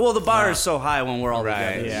 sorry. but the bar is so high when we're all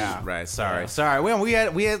Right. together. Yeah. Right. Sorry. We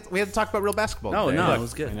had to talk about real basketball. No, today. it Look,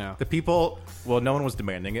 was good. I know. The people. Well, no one was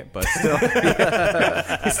demanding it, but still,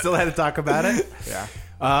 he still had to talk about it. Yeah.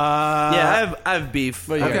 I have beef.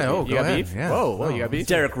 Okay. Oh, You go got ahead. beef? Yeah. Whoa, you got beef?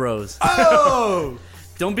 Derrick Rose. Oh.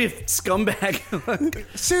 Don't be a scumbag.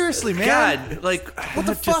 Seriously, man. God, like What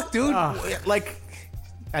the fuck, dude? Like,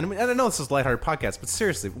 I don't know this is a lighthearted podcast, but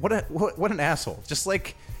seriously, what an asshole. Just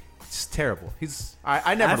terrible.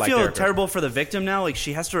 I never I liked feel Derrick Rose. terrible for the victim now. Like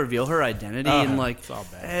she has to reveal her identity, and like it's all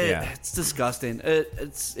bad. it's disgusting.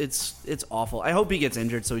 It's awful. I hope he gets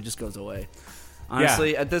injured so he just goes away.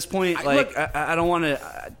 Honestly, at this point, I don't want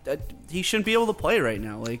to. He shouldn't be able to play right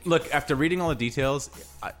now. Like, Look, after reading all the details,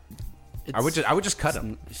 I would just cut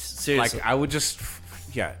him. Seriously, Like I would just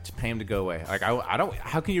pay him to go away. Like I don't.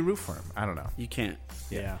 How can you root for him? I don't know. you can't.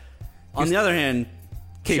 Yeah. On the other hand,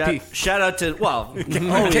 KP. shout out to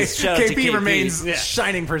always shout out to KP remains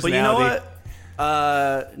shining But personality. you know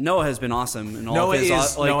what? Noah has been awesome in all Noah of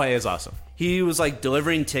his. Noah is awesome. He was like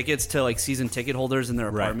delivering tickets to like season ticket holders in their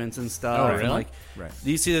apartments and stuff. Oh, really? And, like, Right.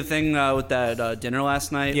 Do you see the thing with that dinner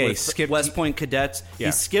last night? Yeah, he with skipped- West Point cadets. Yeah.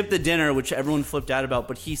 He skipped the dinner, which everyone flipped out about,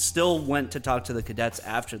 but he still went to talk to the cadets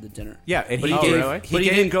after the dinner. Yeah, and but he he, gave- gave, he but he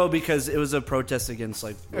gave- didn't go because it was a protest against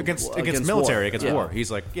against military, against Yeah. war.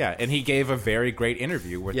 He's like, and he gave a very great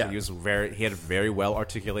interview where Yeah. he had very well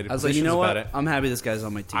articulated I was like, positions you know about what? it. I'm happy this guy's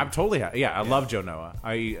on my team. I'm totally I love Joe Noah.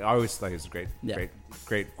 I always thought he was great, Yeah.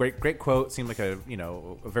 great quote. seemed like a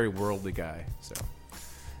very worldly guy. So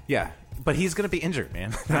yeah, but he's gonna be injured,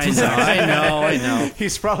 man. I know.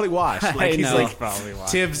 He's probably washed. I He's know. like Probably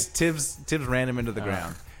washed. Tibbs ran him into the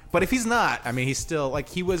ground. But if he's not, I mean, he's still like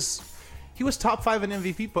he was top 5 in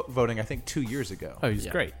MVP voting, I think, 2 years ago. Oh, he's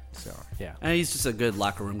great. So Yeah. And he's just a good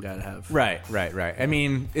locker room guy to have. right. I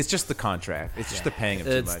mean, it's just the contract. It's just they're paying him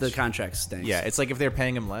too It's much. the contract stinks. Yeah, it's like if they're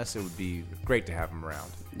paying him less, it would be great to have him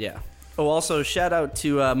around. Yeah. Oh, also shout out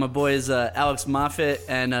to my boys Alex Moffat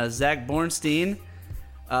and Zach Bornstein.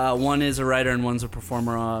 One is a writer and one's a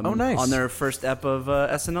performer nice. on their first ep of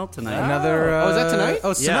SNL tonight. Another. is that tonight?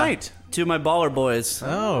 Oh, it's Yeah. tonight. Two of my baller boys.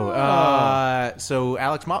 So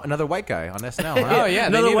Alex Mott, another white guy on SNL. Huh? Oh, yeah.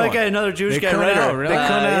 Another they need white one. guy, another Jewish guy couldn't- writer. oh, really?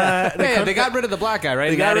 They got rid of the black guy, right?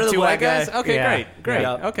 They And got rid added of the 2 white black guy. guys? Okay, Yeah. great.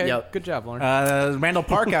 Yep. Okay, Yep. good job, Lauren. Randall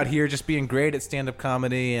Park out here just being great at stand-up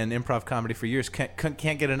comedy and improv comedy for years.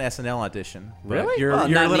 Can't get an SNL audition. But Really? Your Well,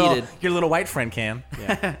 not little needed. your little white friend can.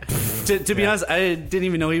 To be honest, I didn't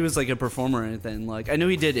even know he was like a performer or anything. Like I knew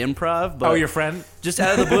he did improv, but Oh, your friend? just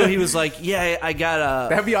out of the blue, he was like, "Yeah, I got a.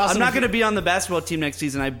 That'd be awesome I'm not if you- going to be on the basketball team next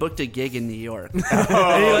season. I booked a gig in New York." Oh,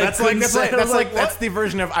 that's "What?" the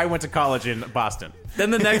version of I went to college in Boston. Then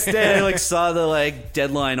the next day, I like saw the like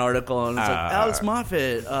Deadline article, and it's like Alex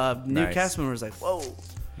Moffat, new nice. cast member. Was like, "Whoa!"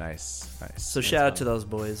 Nice. So shout out to those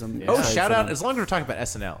boys. I'm Oh, excited shout for out! them. As long as we're talking about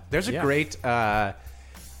SNL, there's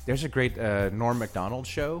a great Norm Macdonald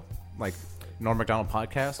show, like Norm Macdonald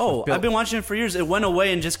podcast. Oh, with Bill- I've been watching it for years. It went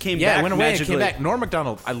away and just came Yeah, back. it went away and magically. came back. Norm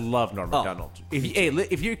Macdonald, I love Norm Oh, Macdonald.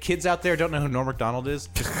 If your kids out there don't know who Norm Macdonald is,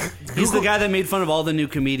 just He's the guy that made fun of all the new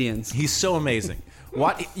comedians. he's so amazing.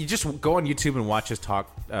 You just go on YouTube and watch his talk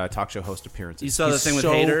show host appearances. You saw the He's thing with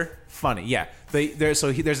so Hader? Funny, yeah. There's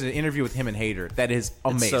an interview with him and Hader that is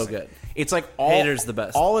amazing. so good. It's like all Hader's the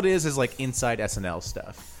best. All it is like inside SNL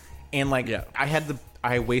stuff, and like Yeah.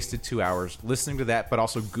 I wasted 2 hours listening to that, but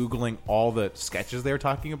also Googling all the sketches they were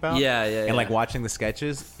talking about. Yeah, and like yeah. watching the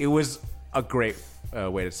sketches. It was a great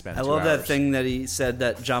way to spend. I 2 love that hours. thing that he said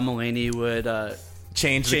that John Mulaney would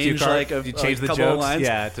Change the cue card. like a You change the couple of jokes, lines,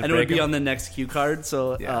 yeah, to and it would break be 'em. on the next cue card.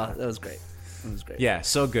 So Yeah. that was great. It was great. Yeah,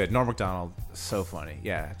 so good. Norm Macdonald, so funny.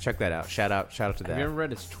 Yeah, check that out. Shout out to that. Have you ever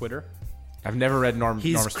read his Twitter? I've never read Norm's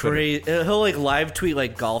He's Twitter. great. He'll like live tweet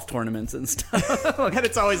like golf tournaments and stuff, And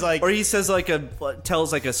it's always like... or he says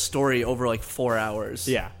tells like a story over like 4 hours.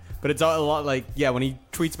 Yeah, but it's all a lot like... Yeah, when he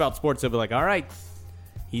tweets about sports, he'll be like, all right,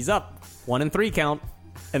 he's up. 1 and 3 count.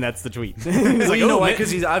 And that's the tweet. He's Well, like, you know "Oh, why? man." Because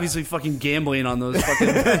he's obviously fucking gambling on those fucking.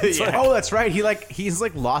 Oh, that's right. He's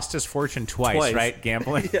lost his fortune twice, right?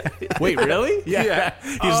 Gambling. Wait, really? Yeah.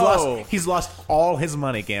 He's lost all his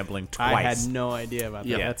money gambling twice. I had no idea about that.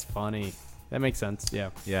 Yeah. That's funny. That makes sense. Yeah.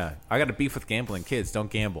 Yeah, I got a beef with gambling. Kids,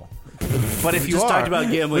 don't gamble. But if you just are, talked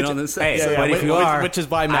about gambling on this Hey, episode. but if you are, which is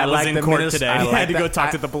why Matt I was like in the court Minnes- today. I He like had to the- go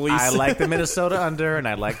talk to the police. I like the Minnesota under, and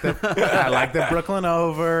I like the Brooklyn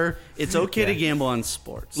over. It's okay to gamble on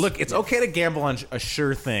sports. Look, it's okay to gamble on a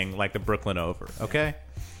sure thing like the Brooklyn over, okay,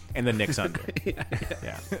 and the Knicks under. Yeah.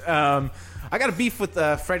 I got a beef with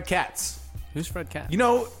Fred Katz. Who's Fred Katz? You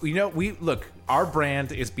know, we look. Our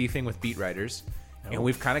brand is beefing with beat writers, and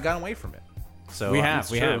we've kind of gotten away from it. So We have,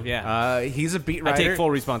 it's we true. have, yeah. He's a beat I writer. take full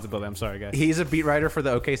responsibility. I'm sorry, guys. He's a beat writer for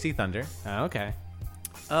the OKC Thunder. Okay.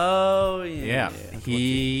 Oh yeah. Yeah.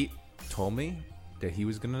 He told me that he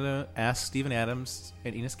was going to ask Steven Adams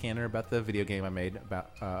and Enos Kanter about the video game I made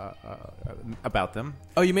about them.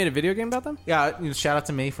 Oh, you made a video game about them? Yeah, shout out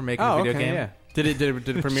to me for making Oh, a video okay, game. yeah. Did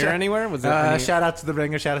it premiere Shout- anywhere? Was there any... Shout out to the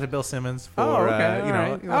Ringer. Shout out to Bill Simmons for Oh, okay. you know.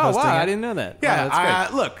 all right. you know, Oh, hosting wow. it. I didn't know that. Yeah, Oh,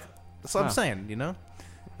 that's great. look, that's what I'm saying. You know,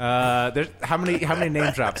 there's how many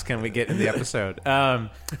name drops can we get in the episode? No,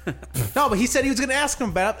 but he said he was going to ask him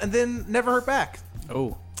about it, and then never heard back.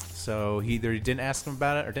 Oh. So he either didn't ask him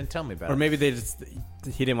about it or didn't tell me about Or it. maybe they just...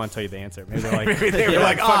 He didn't want to tell you the answer. Maybe they're like... Maybe they were You're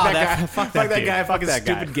like, like, fuck "Oh, that guy, fuck that dude. guy, fucking Fuck that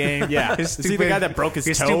stupid guy." game. Yeah. his Is he the guy that broke his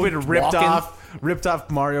toe stupid ripped walking?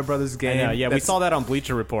 off Mario Brothers I game. know, yeah, we That's- saw that on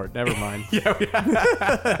Bleacher Report. Never mind.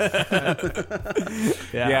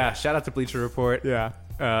 Yeah, shout out to Bleacher Report. Yeah.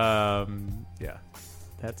 Yeah,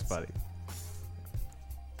 That's funny.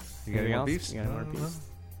 you got any more else? beefs? You got any more beefs?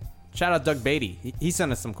 Shout out Doug Beatty. He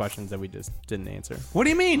sent us some questions that we just didn't answer. What do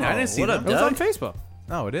you mean? I didn't see what them. up, It was Doug? on Facebook.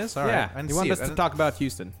 Oh, it is. All right. Yeah. I didn't He see wanted it. us I to didn't- talk about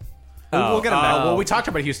Houston. We'll get him back. oh. Well, we talked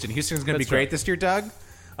about Houston. Houston's going to be That's great right. this year, Doug.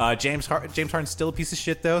 James Harden's still a piece of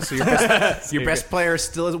shit, though. So your best player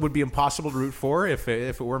still would be impossible to root for if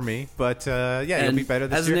it were me. But yeah, he'll And be better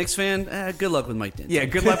this as year. a Knicks fan, good luck with Mike D'Antoni. Yeah,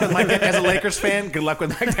 good luck with Mike. As a Lakers fan, good luck with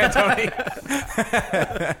Mike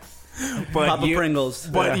D'Antoni. But Papa Pringles.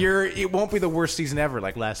 But it won't be the worst season ever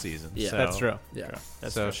like last season. Yeah. So, That's true. Yeah.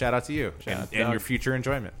 That's so true. shout out to you Shout out and to Doug. your future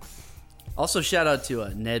enjoyment. Also, shout out to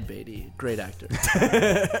Ned Beatty, great actor.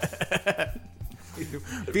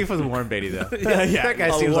 Beef with Warren Beatty, though. Yeah. That guy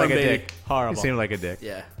Oh, seems like Warren a Beatty. dick. Horrible. He seemed like a dick.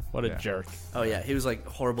 Yeah. What a jerk. Oh yeah, he was like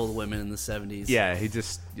horrible to women in the 70s. Yeah, he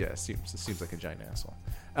just seems like a giant asshole.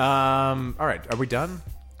 All right, are we done?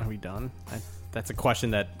 Are we done? That's a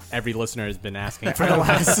question that every listener has been asking for the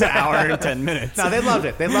last hour and 10 minutes. No, they loved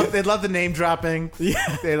it. They love the name dropping.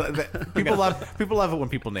 Yeah, people love it when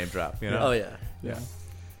people name drop. You know? Oh yeah. Yeah.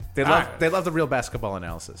 They love the real basketball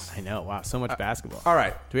analysis. I know. Wow, so much basketball. All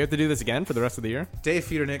right, Do we have to do this again for the rest of the year? Dave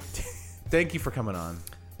Feudernick, thank you for coming on.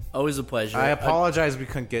 Always a pleasure. I apologize we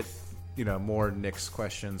couldn't get more Knicks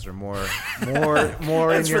questions or more in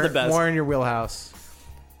your wheelhouse.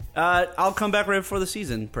 I'll come back right before the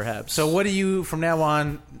season, perhaps. So what do you from now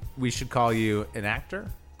on? We should call you an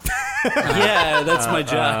actor. Yeah, that's my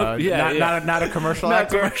job. Not a commercial Not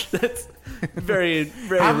actor. commercial. That's very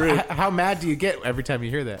rude. How mad do you get every time you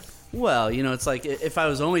hear that? Well, it's like if I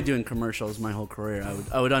was only doing commercials my whole career,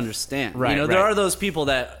 I would understand. Right, there are those people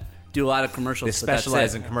that do a lot of commercials. They but that's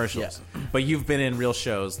specialize it. in commercials. Yeah. But you've been in real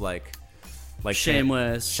shows like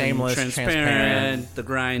Shameless, Transparent, The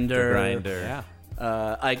Grinder, Yeah.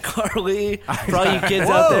 iCarly. For all you kids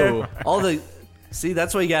out there, see,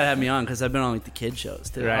 that's why you gotta have me on because I've been on like the kid shows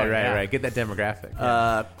too. Right. Get that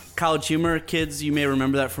demographic. College Humor, kids, you may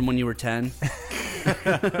remember that from when you were 10. All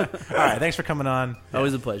right, thanks for coming on.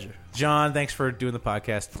 Always a pleasure. John, thanks for doing the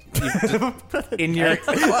podcast.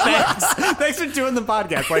 Thanks for doing the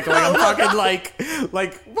podcast. Like I'm fucking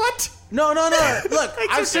what? No. Look,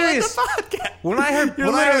 I'm serious. When I heard,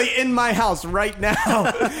 You're literally in my house right now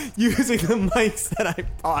using the mics that I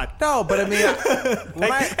bought. No, but I mean,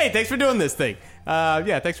 Hey, thanks for doing this thing.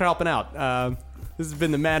 Thanks for helping out. This has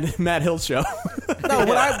been the Matt Hill Show. when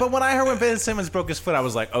I heard when Ben Simmons broke his foot, I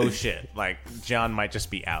was like, oh shit, like John might just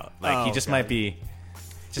be out. Like he just might be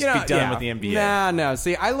be done with the NBA. No.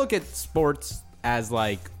 See, I look at sports as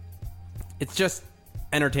it's just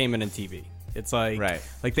entertainment and TV. It's like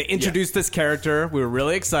they introduced this character. We were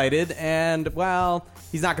really excited, and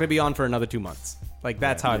he's not going to be on for another 2 months. Like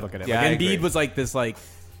that's how I look at it. Yeah, like, I agree. Embiid was like this, the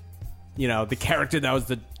character that was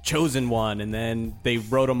the chosen one, and then they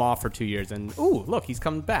wrote him off for 2 years, and look, he's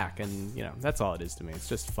coming back, and that's all it is to me. It's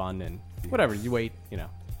just fun and whatever. You wait,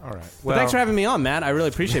 All right. Well, thanks for having me on, man. I really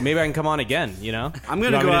appreciate it. Maybe I can come on again, I'm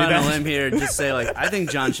going to go out on a limb here and just say, I think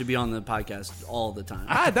John should be on the podcast all the time.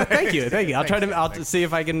 Thank you. I'll see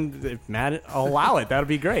if I can, if Matt will allow it. That'll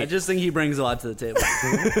be great. I just think he brings a lot to the table.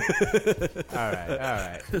 All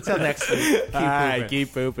right. Until next week.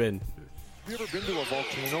 Keep pooping. Have you ever been to a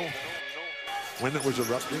volcano when it was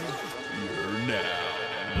erupting? You're now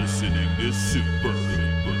listening to Super.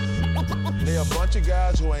 They a bunch of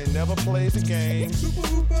guys who ain't never played the game.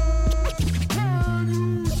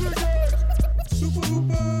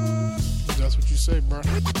 That's what you say, bro. I'm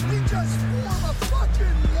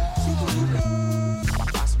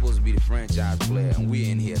supposed to be the franchise player, and we're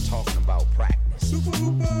in here talking about practice.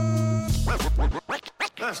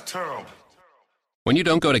 That's terrible. When you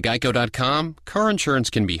don't go to Geico.com, car insurance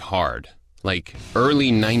can be hard. Like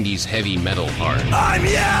early 90s heavy metal hard. I'm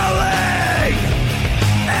yelling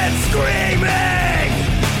and screaming,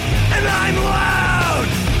 and I'm loud.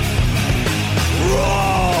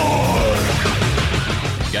 Roar!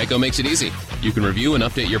 Geico makes it easy. You can review and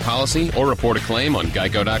update your policy or report a claim on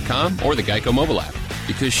Geico.com or the Geico mobile app.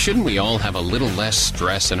 Because shouldn't we all have a little less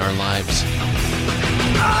stress in our lives?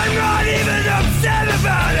 I'm not even upset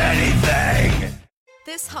about anything.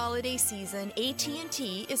 This holiday season,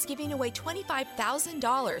 AT&T is giving away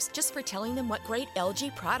 $25,000 just for telling them what great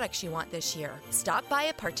LG products you want this year. Stop by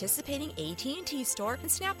a participating AT&T store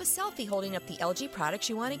and snap a selfie holding up the LG products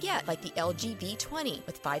you want to get, like the LG V20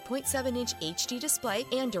 with 5.7-inch HD display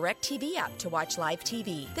and DirecTV app to watch live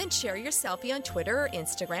TV. Then share your selfie on Twitter or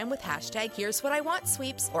Instagram with hashtag Here's What I Want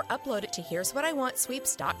Sweeps or upload it to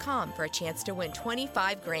here'swhatiwantsweeps.com for a chance to win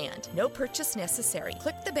 $25,000. No purchase necessary.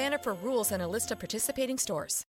 Click the banner for rules and a list of participating stores.